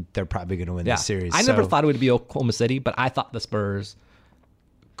they're probably going to win Yeah. this series. I never So- thought it would be Oklahoma City, but I thought the Spurs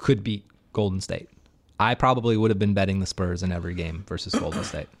could beat Golden State. I probably would have been betting the Spurs in every game versus Golden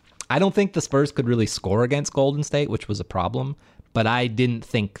State. I don't think the Spurs could really score against Golden State, which was a problem, but I didn't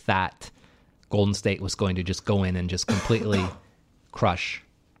think that Golden State was going to just go in and just completely crush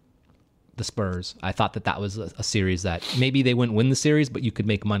the Spurs. I thought that was a series that maybe they wouldn't win the series, but you could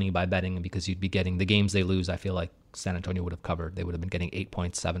make money by betting because you'd be getting the games they lose. I feel like San Antonio would have covered. They would have been getting 8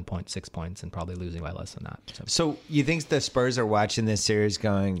 points, 7 points, 6 points, and probably losing by less than that. So you think the Spurs are watching this series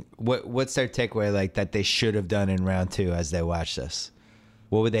going, what's their takeaway like that they should have done in round 2 as they watch this?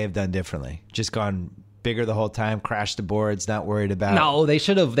 What would they have done differently? Just gone bigger the whole time, crashed the boards, not worried about... No, they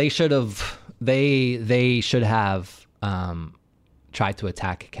should have tried to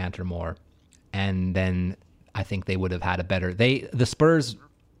attack Cantor more, and then I think they would have had a better... The Spurs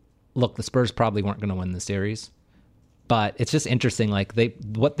probably weren't going to win the series, but it's just interesting. Like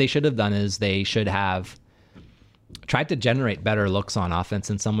what they should have done is they should have tried to generate better looks on offense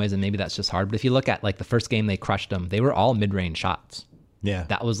in some ways, and maybe that's just hard. But if you look at like the first game they crushed them, they were all mid-range shots. Yeah.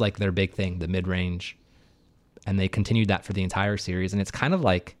 That was like their big thing, the mid-range. And they continued that for the entire series. And it's kind of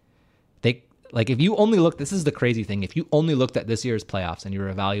like if you only look, this is the crazy thing. If you only looked at this year's playoffs and you were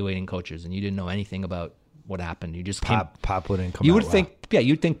evaluating coaches and you didn't know anything about what happened, you just Pop wouldn't come you out would well. think,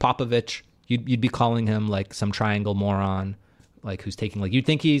 you'd think Popovich, you'd be calling him like some triangle moron, like who's taking, like, you'd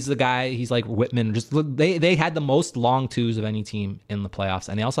think he's the guy, he's like Whitman. Just look, they had the most long twos of any team in the playoffs.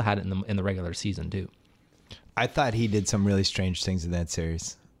 And they also had it in the regular season too. I thought he did some really strange things in that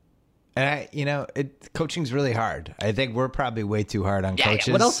series. And coaching's really hard. I think we're probably way too hard on coaches.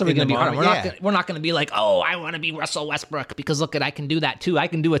 What else are we in going to the be hard on? moment. We're not going to be like, oh, I want to be Russell Westbrook because look I can do that too. I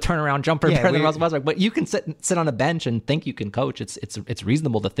can do a turnaround jumper better than Russell Westbrook. But you can sit on a bench and think you can coach. It's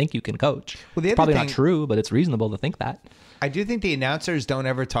reasonable to think you can coach. Well, the it's other probably thing- not true, but it's reasonable to think that. I do think the announcers don't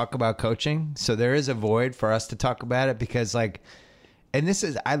ever talk about coaching, so there is a void for us to talk about it because, I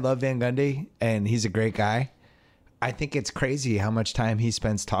love Van Gundy, and he's a great guy. I think it's crazy how much time he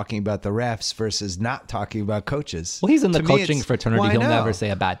spends talking about the refs versus not talking about coaches. Well, he's in the To me, coaching it's- fraternity. Well, I He'll know. never say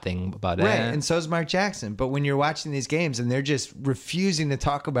a bad thing about it. Right, and so is Mark Jackson. But when you're watching these games and they're just refusing to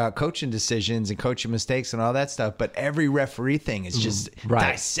talk about coaching decisions and coaching mistakes and all that stuff, but every referee thing is just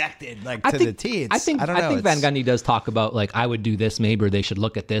dissected to the T. I think Van Gundy does talk about like, I would do this maybe, or they should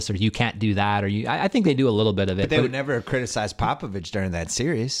look at this, or you can't do that, or I think they do a little bit of it. But they would never criticize Popovich during that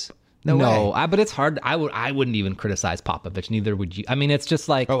series. No way. But it's hard. I wouldn't even criticize Popovich. Neither would you. I mean, it's just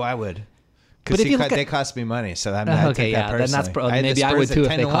like, Oh, I would. But Because if they cost me money, so I take that personally. then that's had maybe the I would Spurs too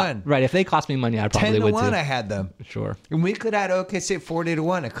at if they 10-1. right. If they cost me money, I probably 10-1, would too. I had them. Sure, And we could have had OKC at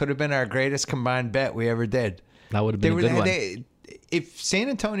 40-1. It could have been our greatest combined bet we ever did. that would have been a good one. If San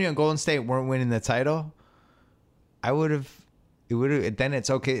Antonio and Golden State weren't winning the title, I would have. It would have. Then it's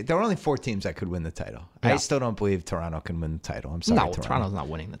okay. There were only 4 teams that could win the title. Yeah. I still don't believe Toronto can win the title. I'm sorry, No, Toronto. Toronto's not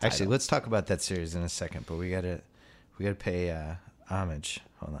winning the title. Actually, let's talk about that series in a second. But we gotta pay homage.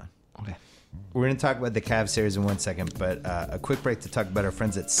 Hold on. Okay. We're going to talk about the Cavs series in 1 second, but a quick break to talk about our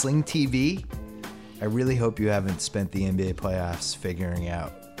friends at Sling TV. I really hope you haven't spent the NBA playoffs figuring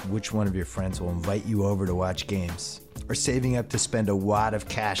out which one of your friends will invite you over to watch games, or saving up to spend a wad of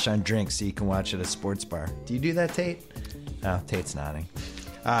cash on drinks so you can watch at a sports bar. Do you do that, Tate? No, Tate's nodding.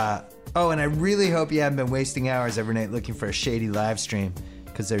 And I really hope you haven't been wasting hours every night looking for a shady live stream,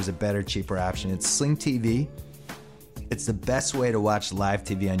 because there's a better, cheaper option. It's Sling TV. It's the best way to watch live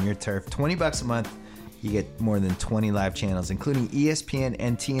TV on your turf. $20 a month, you get more than 20 live channels, including ESPN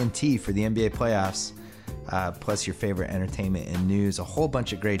and TNT for the NBA playoffs, plus your favorite entertainment and news, a whole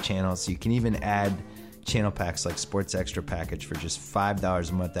bunch of great channels. You can even add channel packs like Sports Extra package for just $5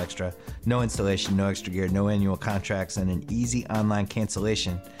 a month extra. No installation, no extra gear, no annual contracts, and an easy online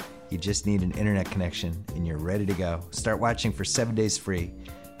cancellation. You just need an internet connection and you're ready to go. Start watching for 7 days free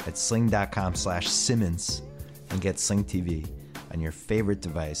at sling.com/Simmons and get Sling TV. on your favorite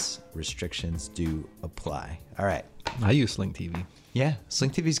device. Restrictions do apply. All right. I use Sling TV. Yeah,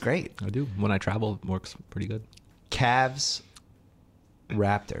 Sling TV's great. I do. When I travel, it works pretty good. Cavs,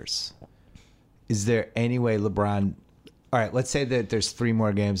 Raptors. Is there any way LeBron... All right, let's say that there's 3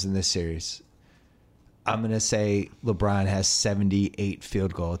 more games in this series. I'm going to say LeBron has 78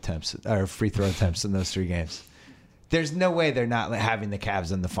 field goal attempts or free throw attempts in those 3 games. There's no way they're not having the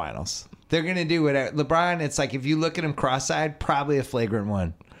Cavs in the finals. They're going to do whatever. LeBron, it's like if you look at him cross-eyed, probably a flagrant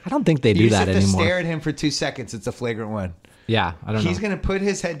one. I don't think they do that anymore. You just have to stare at him for 2 seconds. It's a flagrant one. Yeah, I don't know. He's going to put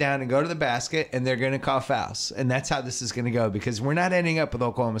his head down and go to the basket, and they're going to call fouls. And that's how this is going to go because we're not ending up with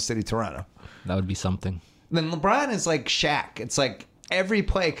Oklahoma City, Toronto. That would be something. Then LeBron is like Shaq. It's like every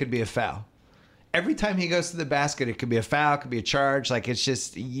play could be a foul. Every time he goes to the basket, it could be a foul, it could be a charge. Like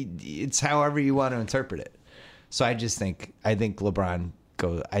it's however you want to interpret it. So I think LeBron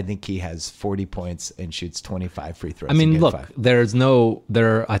goes. I think he has 40 points and shoots 25 free throws. I mean, look, there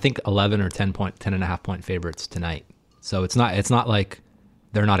are I think 11 or 10 and a half point favorites tonight. So it's not like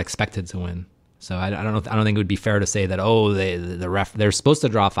they're not expected to win. So I don't think it would be fair to say that the ref, they're supposed to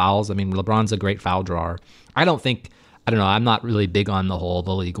draw fouls. I mean, LeBron's a great foul drawer. I don't know. I'm not really big on the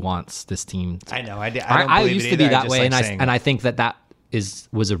league wants this team. I know. I used to be that way, and I think that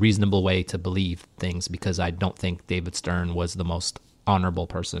was a reasonable way to believe things because I don't think David Stern was the most honorable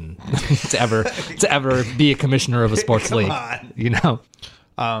person to ever be a commissioner of a sports league. On. You know.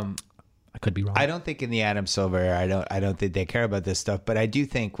 I could be wrong. I don't think in the Adam Silver era, I don't think they care about this stuff, but I do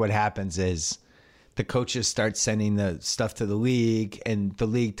think what happens is the coaches start sending the stuff to the league, and the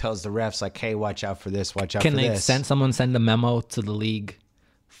league tells the refs, like, hey, watch out for this, watch out for this. Can someone send a memo to the league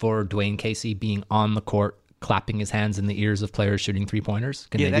for Dwayne Casey being on the court, clapping his hands in the ears of players shooting 3-pointers?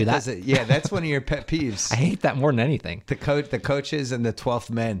 Can they do that? That's one of your pet peeves. I hate that more than anything. The coaches and the 12th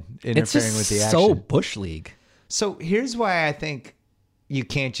men interfering with the action. It's so Bush League. So here's why I think you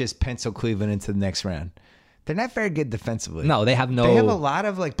can't just pencil Cleveland into the next round. They're not very good defensively. No, they have a lot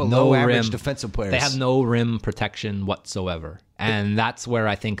of below average defensive players. They have no rim protection whatsoever. And that's where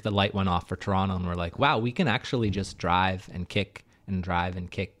I think the light went off for Toronto, and we're like, wow, we can actually just drive and kick and drive and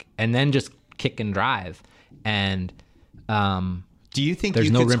kick and then just kick and drive. And do you think you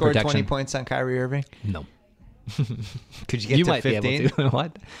could rim score protection. 20 points on Kyrie Irving? No. Could you get you to might 15? Be able to.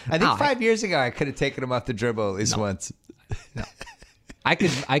 What? I think 5 years ago I could have taken him off the dribble at least once. No. I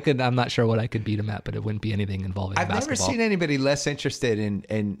could. I'm not sure what I could beat him at, but it wouldn't be anything involving basketball. I've never seen anybody less interested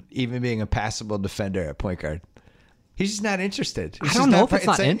in even being a passable defender at point guard. He's just not interested. I don't know if it's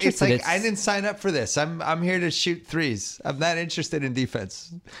not interested. It's like I didn't sign up for this. I'm here to shoot threes. I'm not interested in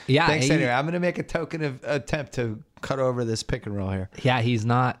defense. Yeah. Thanks anyway. I'm going to make a token attempt to cut over this pick and roll here. Yeah, he's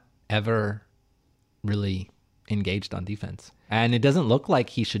not ever really engaged on defense. And it doesn't look like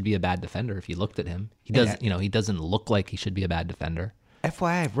he should be a bad defender if you looked at him. He doesn't look like he should be a bad defender.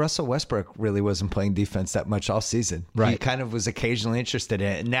 FYI, Russell Westbrook really wasn't playing defense that much all season. Right. He kind of was occasionally interested in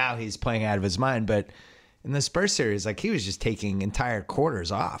it. And now he's playing out of his mind. But in the Spurs series, he was just taking entire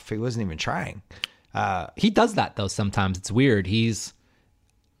quarters off. He wasn't even trying. He does that, though, sometimes. It's weird.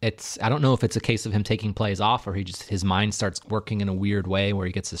 I don't know if it's a case of him taking plays off or his mind starts working in a weird way where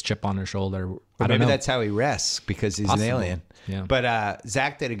he gets his chip on his shoulder. Or maybe that's how he rests because he's an alien. Yeah. But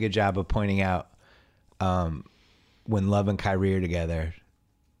Zach did a good job of pointing out when Love and Kyrie are together,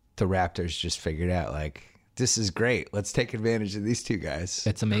 the Raptors just figured out, this is great. Let's take advantage of these two guys.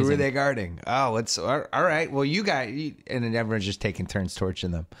 It's amazing. Who are they guarding? Oh, all right. Well, you guys, and then everyone's just taking turns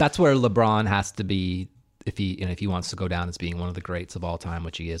torching them. That's where LeBron has to be if he wants to go down as being one of the greats of all time,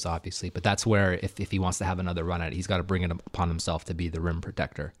 which he is obviously. But that's where if he wants to have another run at it, he's got to bring it upon himself to be the rim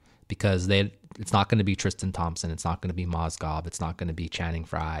protector because it's not going to be Tristan Thompson. It's not going to be Mozgov. It's not going to be Channing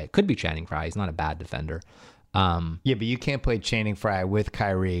Frye. It could be Channing Frye. He's not a bad defender. Yeah, but you can't play Channing Frye with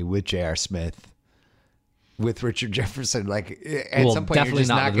Kyrie, with J.R. Smith, with Richard Jefferson. At some point, definitely you're just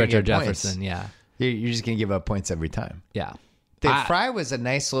not not with Richard Jefferson. Jefferson. Yeah, you're just going to give up points every time. Yeah. Frye was a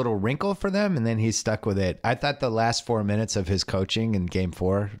nice little wrinkle for them, and then he stuck with it. I thought the last 4 minutes of his coaching in Game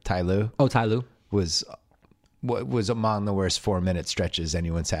 4, Ty Lue. Oh, Ty Lue was among the worst 4-minute stretches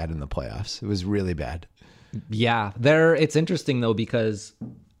anyone's had in the playoffs. It was really bad. Yeah, it's interesting though because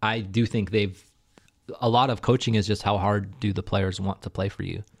I do think a lot of coaching is just how hard do the players want to play for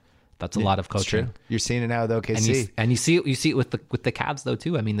you. That's a lot of coaching. It's true. You're seeing it now with OKC, and you see it with the Cavs though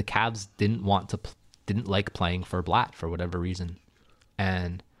too. I mean, the Cavs didn't like playing for Blatt for whatever reason,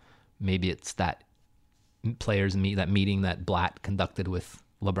 and maybe it's that that meeting that Blatt conducted with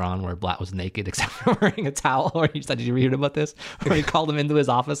LeBron where Blatt was naked except for wearing a towel. Or did you read about this? Where he called him into his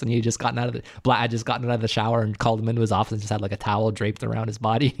office and Blatt had just gotten out of the shower and called him into his office and just had like a towel draped around his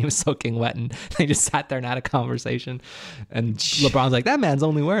body. He was soaking wet and they just sat there and had a conversation. And LeBron's like, that man's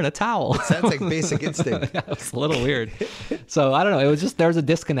only wearing a towel. Sounds like Basic Instinct. Yeah, it's a little weird. So I don't know. It was just, there's a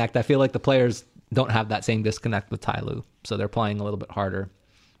disconnect. I feel like the players don't have that same disconnect with Ty Lue. So they're playing a little bit harder.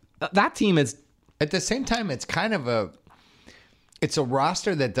 That team is... At the same time, it's kind of it's a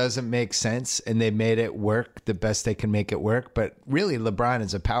roster that doesn't make sense, and they made it work the best they can make it work. But really, LeBron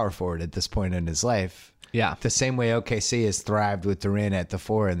is a power forward at this point in his life. Yeah. The same way OKC has thrived with Durant at the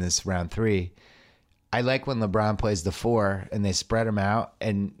 4 in this round 3. I like when LeBron plays the 4 and they spread him out,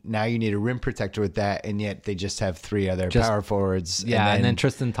 and now you need a rim protector with that, and yet they just have 3 other power forwards. Yeah, and then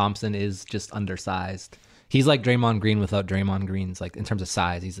Tristan Thompson is just undersized. He's like Draymond Green without Draymond Green's, like in terms of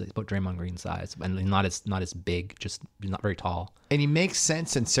size. He's about Draymond Green size, and not as big. Just he's not very tall. And he makes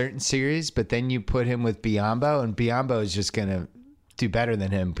sense in certain series, but then you put him with Biyombo, and Biyombo is just gonna do better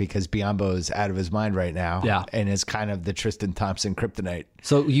than him because Biyombo is out of his mind right now. Yeah, and is kind of the Tristan Thompson kryptonite.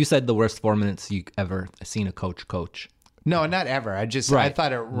 So you said the worst 4 minutes you ever seen a coach. No, not ever. I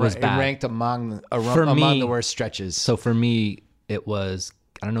thought it was bad. It ranked among the worst stretches. So for me, it was,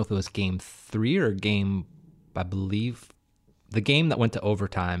 I don't know if it was game 3 or I believe the game that went to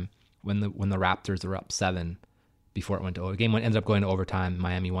overtime when the Raptors were up 7 before it went to ended up going to overtime.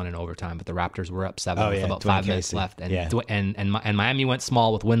 Miami won in overtime, but the Raptors were up 7 with about 5 minutes left, and Miami went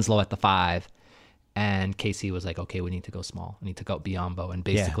small with Winslow at the 5, and KC was like, okay, we need to go small, we need to go Biyombo, and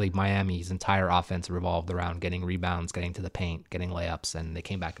basically Miami's entire offense revolved around getting rebounds, getting to the paint, getting layups, and they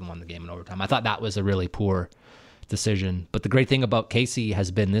came back and won the game in overtime. I thought that was a really poor decision, but the great thing about KC has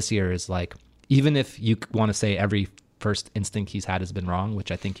been this year is like, even if you want to say every first instinct he's had has been wrong,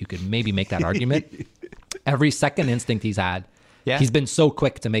 which I think you could maybe make that argument, every second instinct he's had, he's been so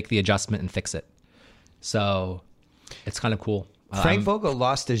quick to make the adjustment and fix it. So it's kind of cool. Frank Vogel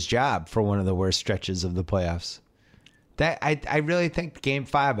lost his job for one of the worst stretches of the playoffs. That I really think Game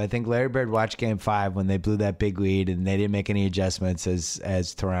 5, I think Larry Bird watched Game 5 when they blew that big lead and they didn't make any adjustments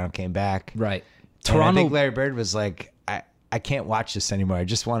as Toronto came back. Right. Toronto. I think Larry Bird was like, I can't watch this anymore. I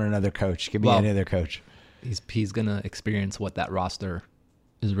just want another coach. Give me any other coach. He's going to experience what that roster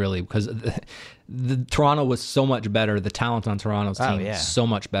is really, because the Toronto was so much better. The talent on Toronto's team is so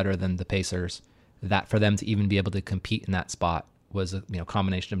much better than the Pacers, that for them to even be able to compete in that spot was a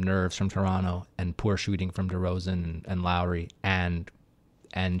combination of nerves from Toronto and poor shooting from DeRozan and Lowry and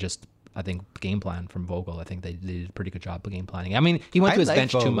just, I think, game plan from Vogel. I think they did a pretty good job of game planning. I mean, he went to his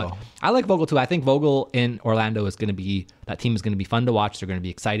bench too much. I like Vogel too. I think Vogel in Orlando that team is going to be fun to watch. They're going to be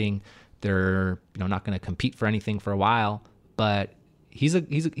exciting. They're not going to compete for anything for a while, but he's a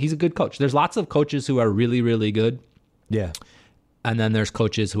good coach. There's lots of coaches who are really, really good. Yeah. And then there's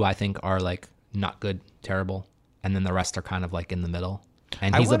coaches who I think are like not good, terrible, and then the rest are kind of like in the middle.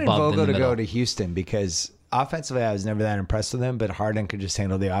 And he's above Vogel to go to Houston because offensively, I was never that impressed with him, but Harden could just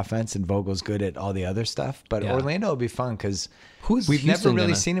handle the offense, and Vogel's good at all the other stuff. But Orlando will be fun because we've never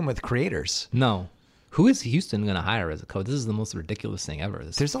really seen him with creators. No. Who is Houston going to hire as a coach? This is the most ridiculous thing ever.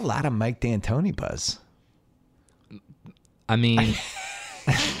 There's a lot of Mike D'Antoni buzz. I mean,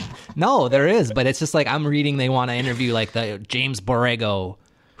 no, there is, but it's just like I'm reading they want to interview like the James Borrego,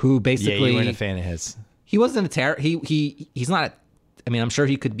 who basically... you weren't a fan of his. He wasn't he's not... I mean, I'm sure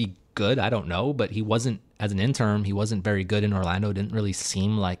he could be good. I don't know, but he wasn't, as an intern, he wasn't very good in Orlando. It didn't really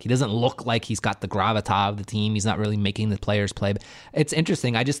seem like, he doesn't look like he's got the gravitas of the team. He's not really making the players play. It's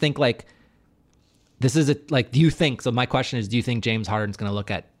interesting. I just think like, this is do you think, so my question is, do you think James Harden's going to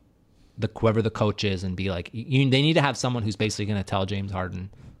look at whoever the coach is and be like, they need to have someone who's basically going to tell James Harden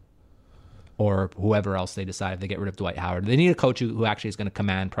or whoever else they decide if they get rid of Dwight Howard. They need a coach who actually is going to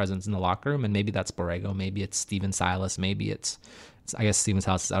command presence in the locker room, and maybe that's Borrego, maybe it's Steven Silas, maybe it's I guess Steven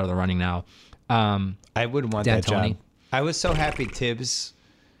Silas is out of the running now. I wouldn't want that job. I was so happy Tibbs,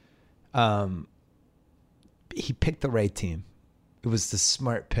 he picked the right team. It was the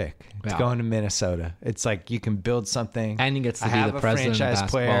smart pick. It's going to Minnesota. It's like you can build something. And he gets to be the president of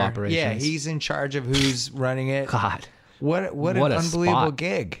basketball operations. Yeah, he's in charge of who's running it. God. What an unbelievable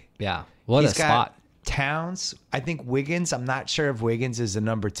gig. Yeah. What a spot. Towns. I think Wiggins. I'm not sure if Wiggins is the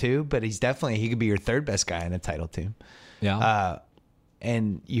number 2, but he could be your third best guy in a title team. Yeah.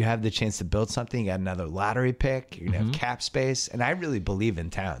 And you have the chance to build something. You got another lottery pick. You're going to have cap space. And I really believe in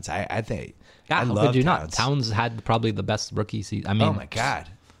Towns. I think. I love Towns. Not? Towns had probably the best rookie season. I mean, oh my God.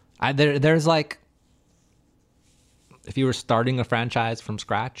 There's like, if you were starting a franchise from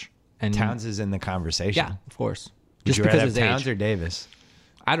scratch, and Towns is in the conversation. Yeah, of course. Would you rather have Towns or Davis?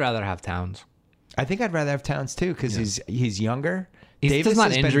 I'd rather have Towns. I think I'd rather have Towns too because he's younger. He's Davis just not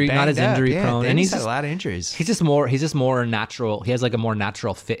has been injury, not as banged up. injury Yeah, prone, Davis and he's had just a lot of injuries. He's just more natural. He has like a more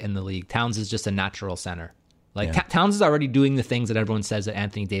natural fit in the league. Towns is just a natural center. Like Towns is already doing the things that everyone says that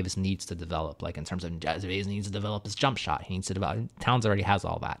Anthony Davis needs to develop. Like in terms of Davis needs to develop his jump shot. He needs to develop. Towns already has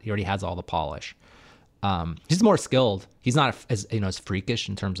all that. He already has all the polish. He's more skilled. He's not as as freakish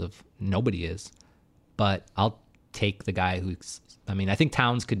in terms of nobody is. But I'll take the guy who's. I mean, I think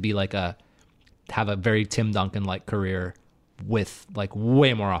Towns could be have a very Tim Duncan like career with like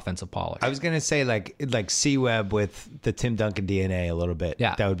way more offensive polish. I was gonna say like C-Web with the Tim Duncan DNA a little bit.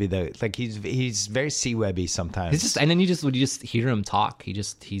 Yeah, that would be he's very C-Webby sometimes. He's just, and then you just hear him talk.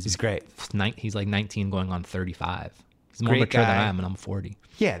 He's great. He's like 19 going on 35. He's more Great mature than guy. I am, and I'm 40.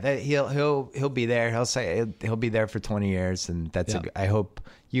 Yeah, that he'll be there. He'll be there for 20 years, and that's I hope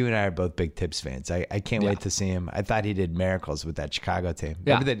you and I are both big Tibbs fans. I can't wait to see him. I thought he did miracles with that Chicago team.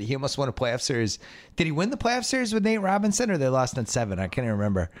 Yeah. Remember that he almost won a playoff series. Did he win the playoff series with Nate Robinson, or they lost in 7? I can't even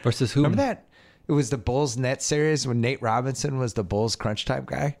remember. Versus who? Remember that? It was the Bulls net series when Nate Robinson was the Bulls crunch time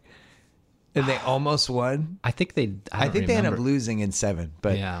guy, and they almost won. I think they. I think they ended up losing in 7.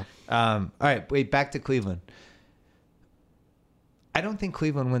 But yeah. All right, wait. Back to Cleveland. I don't think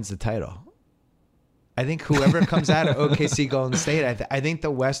Cleveland wins the title. I think whoever comes out of OKC Golden State, I think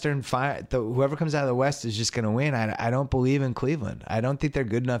the whoever comes out of the West is just going to win. I don't believe in Cleveland. I don't think they're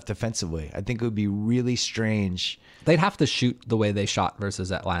good enough defensively. I think it would be really strange. They'd have to shoot the way they shot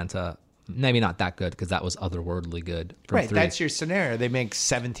versus Atlanta. Maybe not that good because that was otherworldly good. Right, 3. that's your scenario. They make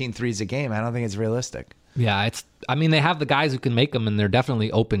 17 threes a game. I don't think it's realistic. Yeah, I mean, they have the guys who can make them, and they're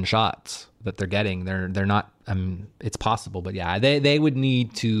definitely open shots that they're getting. They're not. I mean, it's possible, but yeah, they would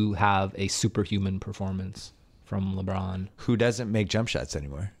need to have a superhuman performance from LeBron, who doesn't make jump shots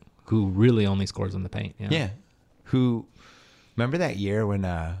anymore, who really only scores in the paint. Yeah. Who? Remember that year when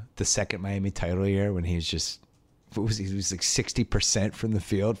the second Miami title year when he was just he was like 60% from the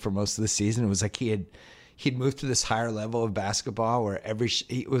field for most of the season. It was like he'd moved to this higher level of basketball where every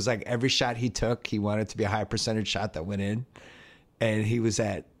shot he took, he wanted it to be a high percentage shot that went in. And he was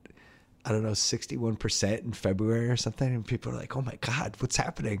at, I don't know, 61% in February or something. And people are like, oh my God, what's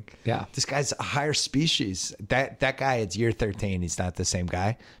happening? Yeah. This guy's a higher species. That guy, it's year 13. He's not the same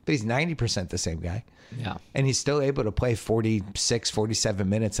guy, but he's 90% the same guy. Yeah. And he's still able to play 46, 47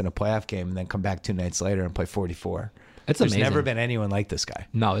 minutes in a playoff game and then come back 2 nights later and play 44. It's There's amazing. never been anyone like this guy.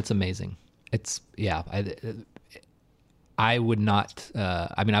 No, it's amazing. It's I would not.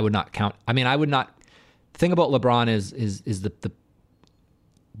 I would not count. I would not. The thing about LeBron is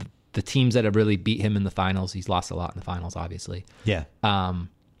the teams that have really beat him in the finals. He's lost a lot in the finals, obviously. Yeah.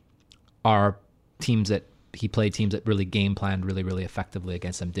 Are teams that he played teams that really game planned really, really effectively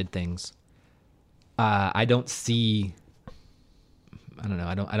against him, did things. I don't see. I don't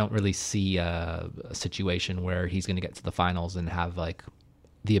know. I don't really see a situation where he's going to get to the finals and have like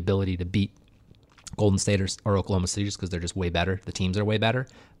the ability to beat Golden State or Oklahoma City just because they're just way better. The teams are way better.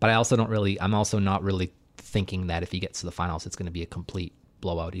 But I'm also not really thinking that if he gets to the finals, it's going to be a complete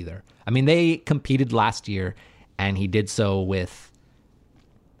blowout either. I mean, they competed last year, and he did so with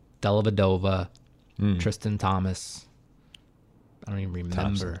Dellavedova, Tristan Thomas. I don't even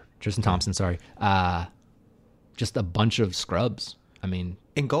remember. Tristan Thompson, sorry. Just a bunch of scrubs. I mean,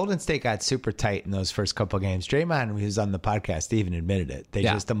 and Golden State got super tight in those first couple of games. Draymond, who was on the podcast, even admitted it. They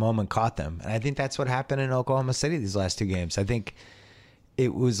just a moment caught them. And I think that's what happened in Oklahoma City these last 2 games. I think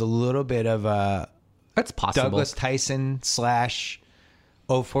it was a little bit of a that's possible. Douglas Tyson /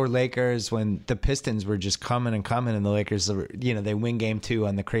 04 Lakers when the Pistons were just coming and coming, and the Lakers, they win game 2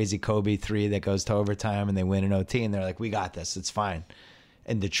 on the crazy Kobe 3 that goes to overtime, and they win in OT, and they're like, we got this. It's fine.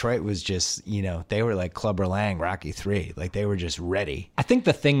 And Detroit was just, they were like Clubber Lang, Rocky 3. Like, they were just ready. I think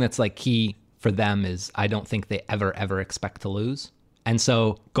the thing that's like key for them is I don't think they ever expect to lose. And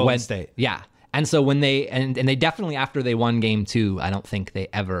so Golden State. Yeah. And so when they, and they definitely, after they won game 2, I don't think they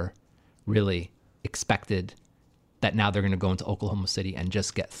ever really expected that now they're going to go into Oklahoma City and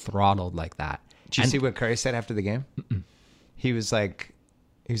just get throttled like that. Did you see what Curry said after the game? He was like,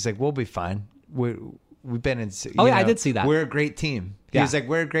 we'll be fine. We've been in. I did see that. We're a great team. He was like,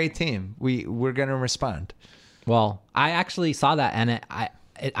 we're a great team. We're going to respond. Well, I actually saw that, and I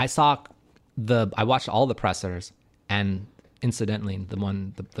watched all the pressers, and incidentally,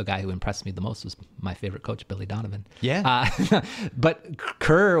 the guy who impressed me the most was my favorite coach, Billy Donovan. Yeah. But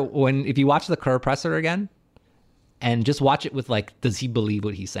Kerr, if you watch the Kerr presser again, and just watch it with like, does he believe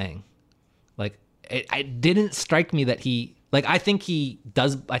what he's saying? Like, it didn't strike me that he. Like, I think he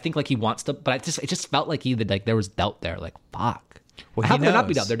does. I think like he wants to, but it just felt like there was doubt there. Like, fuck. Well, how can there not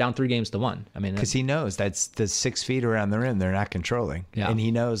be doubt? They're down 3-1. I mean, because he knows that's the 6 feet around the rim they're not controlling. Yeah. And he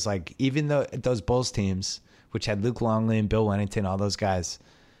knows, like, even though those Bulls teams which had Luke Longley and Bill Wennington, all those guys.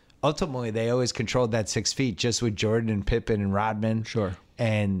 Ultimately, they always controlled that 6 feet just with Jordan and Pippen and Rodman. Sure.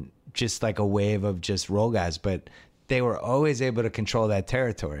 And just like a wave of just role guys. But they were always able to control that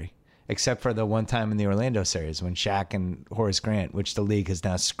territory, except for the one time in the Orlando series when Shaq and Horace Grant, which the league has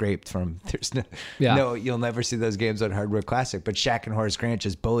now scraped from. There's no, you'll never see those games on Hardwood Classic, but Shaq and Horace Grant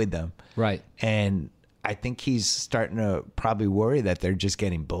just bullied them. Right. And I think he's starting to probably worry that they're just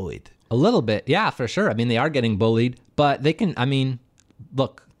getting bullied. A little bit. Yeah, for sure. I mean, they are getting bullied, but they can, I mean,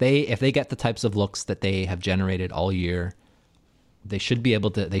 look, if they get the types of looks that they have generated all year, they should be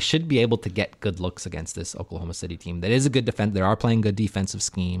able to get good looks against this Oklahoma City team. That is a good defense. They are playing good defensive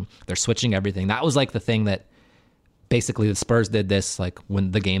scheme. They're switching everything. That was like the thing that basically the Spurs did this, like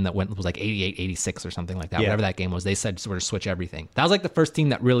when the game that went was like 88-86 or something like that. Yeah. Whatever that game was, they said sort of switch everything. That was like the first team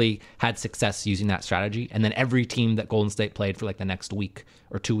that really had success using that strategy. And then every team that Golden State played for like the next week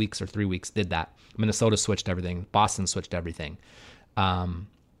or 2 weeks or 3 weeks did that. Minnesota switched everything. Boston switched everything.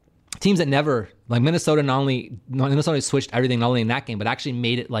 Teams that never, like Minnesota switched everything not only in that game, but actually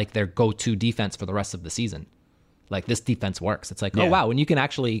made it like their go-to defense for the rest of the season. Like, this defense works. It's like, oh wow, when you can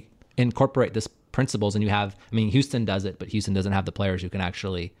actually incorporate this principles and you have, I mean, Houston does it, but Houston doesn't have the players who can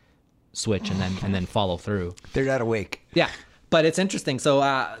actually switch and then follow through. They're not awake. Yeah, but it's interesting. So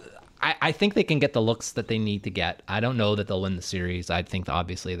I think they can get the looks that they need to get. I don't know that they'll win the series. I think that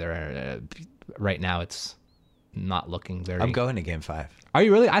obviously they're right now it's not looking very. I'm going to Game 5. Are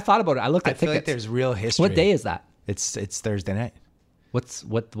you really? I thought about it. I looked at I feel tickets. like there's real history. What day is that? It's Thursday night.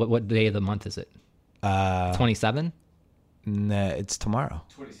 What day of the month is it? 27? Nah, it's tomorrow.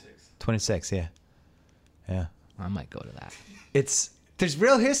 26, yeah. Yeah. I might go to that. There's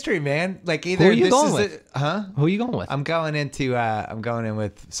real history, man. Like either Who are you this going is with? Who are you going with? I'm going in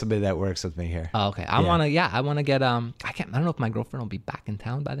with somebody that works with me here. Oh, okay. I want to get I don't know if my girlfriend will be back in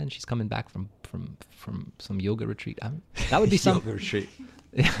town by then. She's coming back from some yoga retreat. That would be some yoga retreat.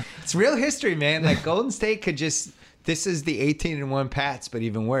 Yeah. It's real history, man. Like Golden State could just this is the 18-1 Pats, but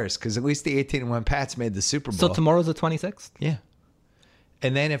even worse because at least the 18-1 Pats made the Super Bowl. So tomorrow's the 26th? Yeah.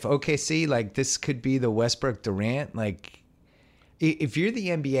 And then if OKC, like this could be the Westbrook Durant, like if you're the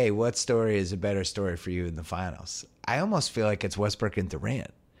NBA, what story is a better story for you in the finals? I almost feel like it's Westbrook and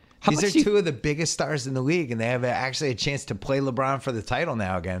Durant. These are two of the biggest stars in the league, and they have actually a chance to play LeBron for the title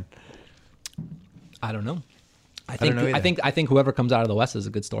now again. I don't know. I think whoever comes out of the West is a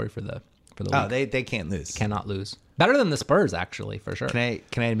good story for the Oh, league. they can't lose. They cannot lose. Better than the Spurs, actually, for sure. Can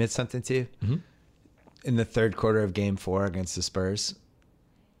I admit something to you? Mm-hmm. In the third quarter of Game 4 against the Spurs,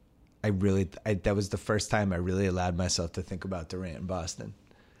 that was the first time I really allowed myself to think about Durant in Boston.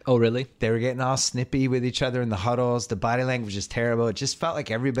 Oh, really? They were getting all snippy with each other in the huddles. The body language was terrible. It just felt like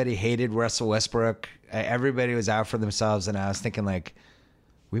everybody hated Russell Westbrook. Everybody was out for themselves, and I was thinking, like,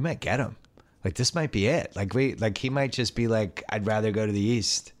 we might get him. Like, this might be it. Like, he might just be like, I'd rather go to the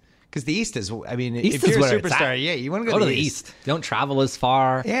East. Because the East is, I mean, if you're a superstar, yeah, you want to go to the East. Don't travel as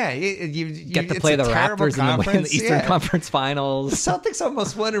far. Yeah, you get to play the Raptors in the Eastern Conference Finals. The Celtics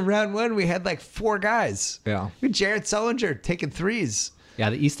almost won in round 1. We had like 4 guys. Yeah. We had Jared Sullinger taking threes. Yeah,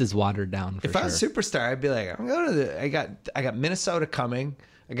 the East is watered down. If I was a superstar, I'd be like, I'm going to I got Minnesota coming.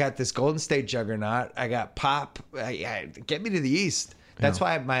 I got this Golden State juggernaut. I got Pop. Get me to the East. That's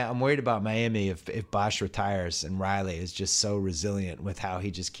why I'm worried about Miami if Bosch retires and Riley is just so resilient with how he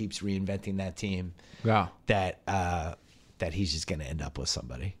just keeps reinventing that team. Yeah. That he's just going to end up with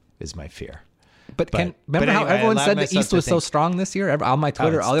somebody is my fear. Remember how everyone said the East was so strong this year? On my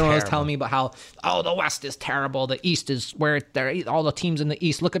Twitter, everyone was telling me about how, the West is terrible. The East is where all the teams in the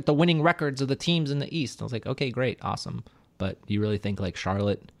East. Look at the winning records of the teams in the East. I was like, okay, great, awesome. But do you really think like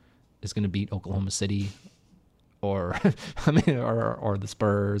Charlotte is going to beat Oklahoma City? Or or the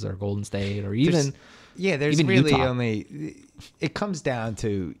Spurs or Golden State or even there's even really Utah. only it comes down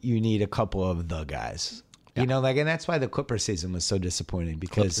to you need a couple of the guys, and that's why the Clippers season was so disappointing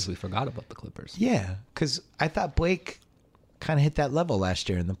because we forgot about the Clippers. Yeah, because I thought Blake kind of hit that level last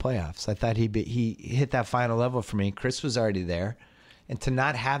year in the playoffs. I thought he hit that final level for me. Chris was already there, and to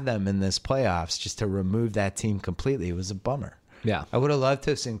not have them in this playoffs, just to remove that team completely, was a bummer. Yeah, I would have loved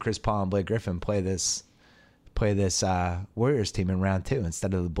to have seen Chris Paul and Blake Griffin play this Warriors team in round 2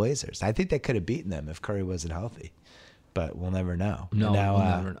 instead of the Blazers. I think they could have beaten them if Curry wasn't healthy, but we'll never know. No, we'll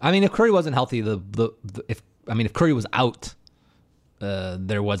never. I mean, if Curry wasn't healthy, if Curry was out,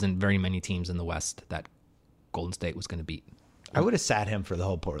 there wasn't very many teams in the West that Golden State was going to beat. I would have sat him for the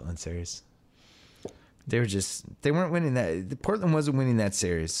whole Portland series. They weren't winning that. Portland wasn't winning that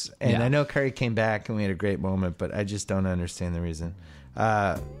series, and I know Curry came back and we had a great moment, but I just don't understand the reason.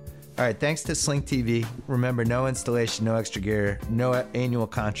 All All right, thanks to Sling TV. Remember, no installation, no extra gear, no annual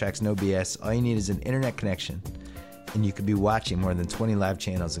contracts, no BS. All you need is an internet connection, and you could be watching more than 20 live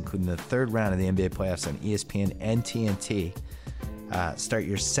channels, including the third round of the NBA playoffs on ESPN and TNT. Start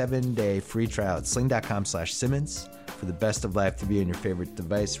your 7-day free trial at sling.com/Simmons for the best of live TV on your favorite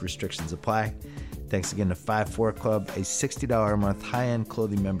device. Restrictions apply. Thanks again to 5-4 Club, a $60 a month high-end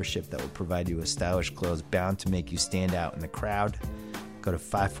clothing membership that will provide you with stylish clothes bound to make you stand out in the crowd. Go to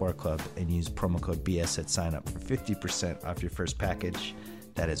 5-4 Club and use promo code BS at sign up for 50% off your first package.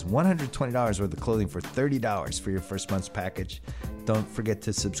 That is $120 worth of clothing for $30 for your first month's package. Don't forget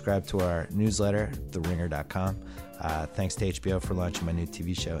to subscribe to our newsletter, theringer.com. Thanks to HBO for launching my new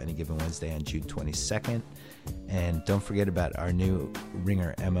TV show, Any Given Wednesday, on June 22nd. And don't forget about our new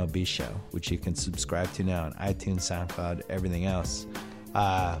Ringer MLB show, which you can subscribe to now on iTunes, SoundCloud, everything else.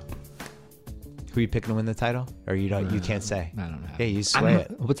 Who are you picking to win the title? Or you don't? You can't say. I don't know. Yeah, you sway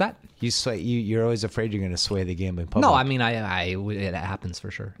it. What's that? You sway. You're always afraid you're going to sway the gambling public. No, I mean, it happens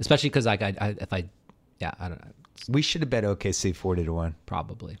for sure. Especially because I don't know. We should have bet OKC 40-1.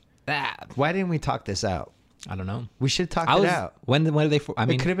 Probably. Why didn't we talk this out? I don't know. We should have talked it out. When did they? I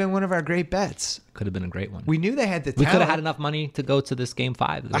mean, it could have been one of our great bets. Could have been a great one. We knew they had the talent. We could have had enough money to go to this game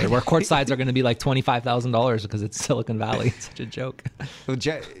 5, where court sides are going to be like $25,000 because it's Silicon Valley. It's such a joke. Well,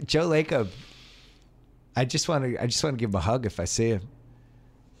 Joe Lacob, I just want to give him a hug if I see him.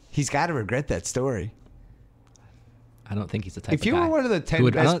 He's got to regret that story. I don't think he's the type. If you were one of the 10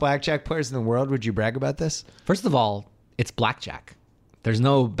 best blackjack players in the world, would you brag about this? First of all, it's blackjack. There's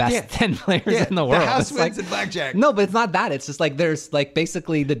no best 10 players in the world. The house wins in blackjack. No, but it's not that. It's just like there's like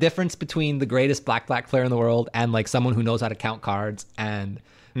basically the difference between the greatest black player in the world and like someone who knows how to count cards and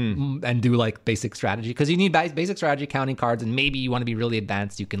do like basic strategy. Because you need basic strategy, counting cards, and maybe you want to be really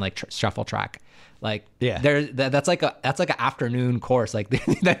advanced. You can like shuffle track. Like that's like an afternoon course. Like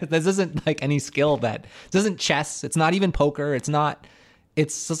this isn't like any skill this isn't chess. It's not even poker.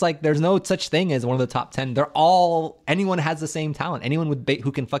 It's just like there's no such thing as one of the top 10. Anyone has the same talent. Anyone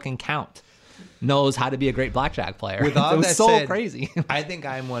who can fucking count knows how to be a great blackjack player. With all it was that so said, crazy. I think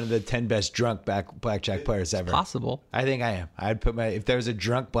I'm one of the 10 best drunk blackjack players ever. Possible. I think I am. I'd put if there was a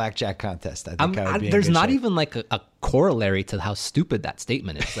drunk blackjack contest, I think I would be in There's good not shape. even like a corollary to how stupid that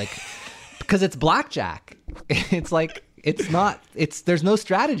statement is. Like, because it's blackjack. It's like, there's no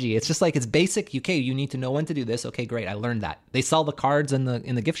strategy. It's just like, it's basic. Okay, you need to know when to do this. Okay, great. I learned that. They sell the cards in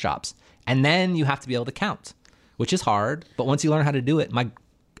the gift shops. And then you have to be able to count, which is hard. But once you learn how to do it, my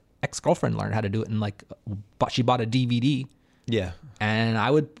ex-girlfriend learned how to do it she bought a DVD. Yeah. And I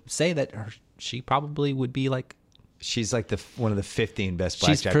would say that she probably would be like, she's like one of the 15 best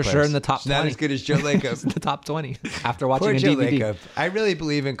blackjack players. She's for sure in the top 20. Not as good as Joe Lacob. In the top 20 after watching Poor a Joe DVD. Lacob. I really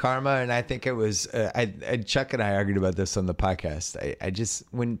believe in karma, and I think it was Chuck and I argued about this on the podcast. I just,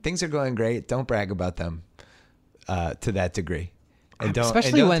 when things are going great, don't brag about them to that degree, and don't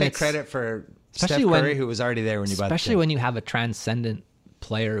take credit for Steph Curry, who was already there when you bought the team. Especially when you have a transcendent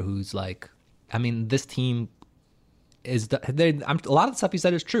player who's like, I mean, this team is a lot of the stuff he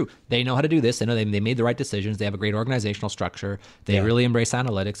said is true. They know how to do this. They know they made the right decisions. They have a great organizational structure. They really embrace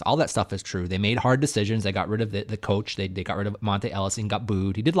analytics. All that stuff is true. They made hard decisions. They got rid of the coach. They got rid of Monte Ellis and got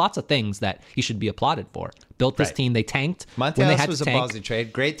booed. He did lots of things that he should be applauded for. Built this team. They tanked. Monte Ellis was a ballsy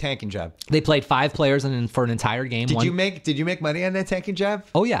trade. Great tanking job. They played 5 players for an entire game. Did you make money on that tanking job?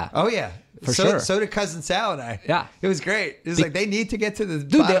 Oh yeah. For sure. So did Cousin Sal and I. Yeah. It was great. It was like they need to get to the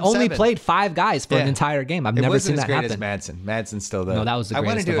Dude, they only 7. played 5 guys for an entire game. I've never seen that happen. It wasn't as great as Madsen. Madsen's still there. No, that was the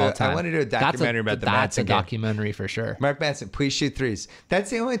greatest of all time. I want to do a documentary about the Madsen game. That's a documentary for sure. Mark Madsen, please shoot threes.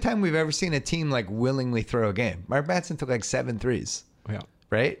 That's the only time we've ever seen a team like willingly throw a game. Mark Madsen took like 7 threes. Yeah.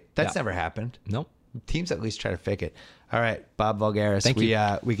 Right? That's never happened. Nope. Teams at least try to fake it. All right, Bob Voulgaris. Thank you.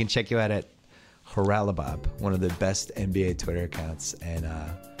 We can check you out at Haralabos, one of the best NBA Twitter accounts. And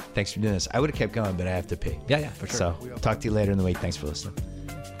thanks for doing this. I would have kept going, but I have to pee. Yeah, for sure. So talk to you later in the week. Thanks for listening.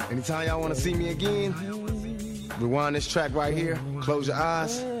 Anytime y'all want to see me again, rewind this track right here, close your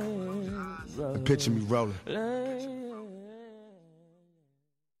eyes, and picture me rolling.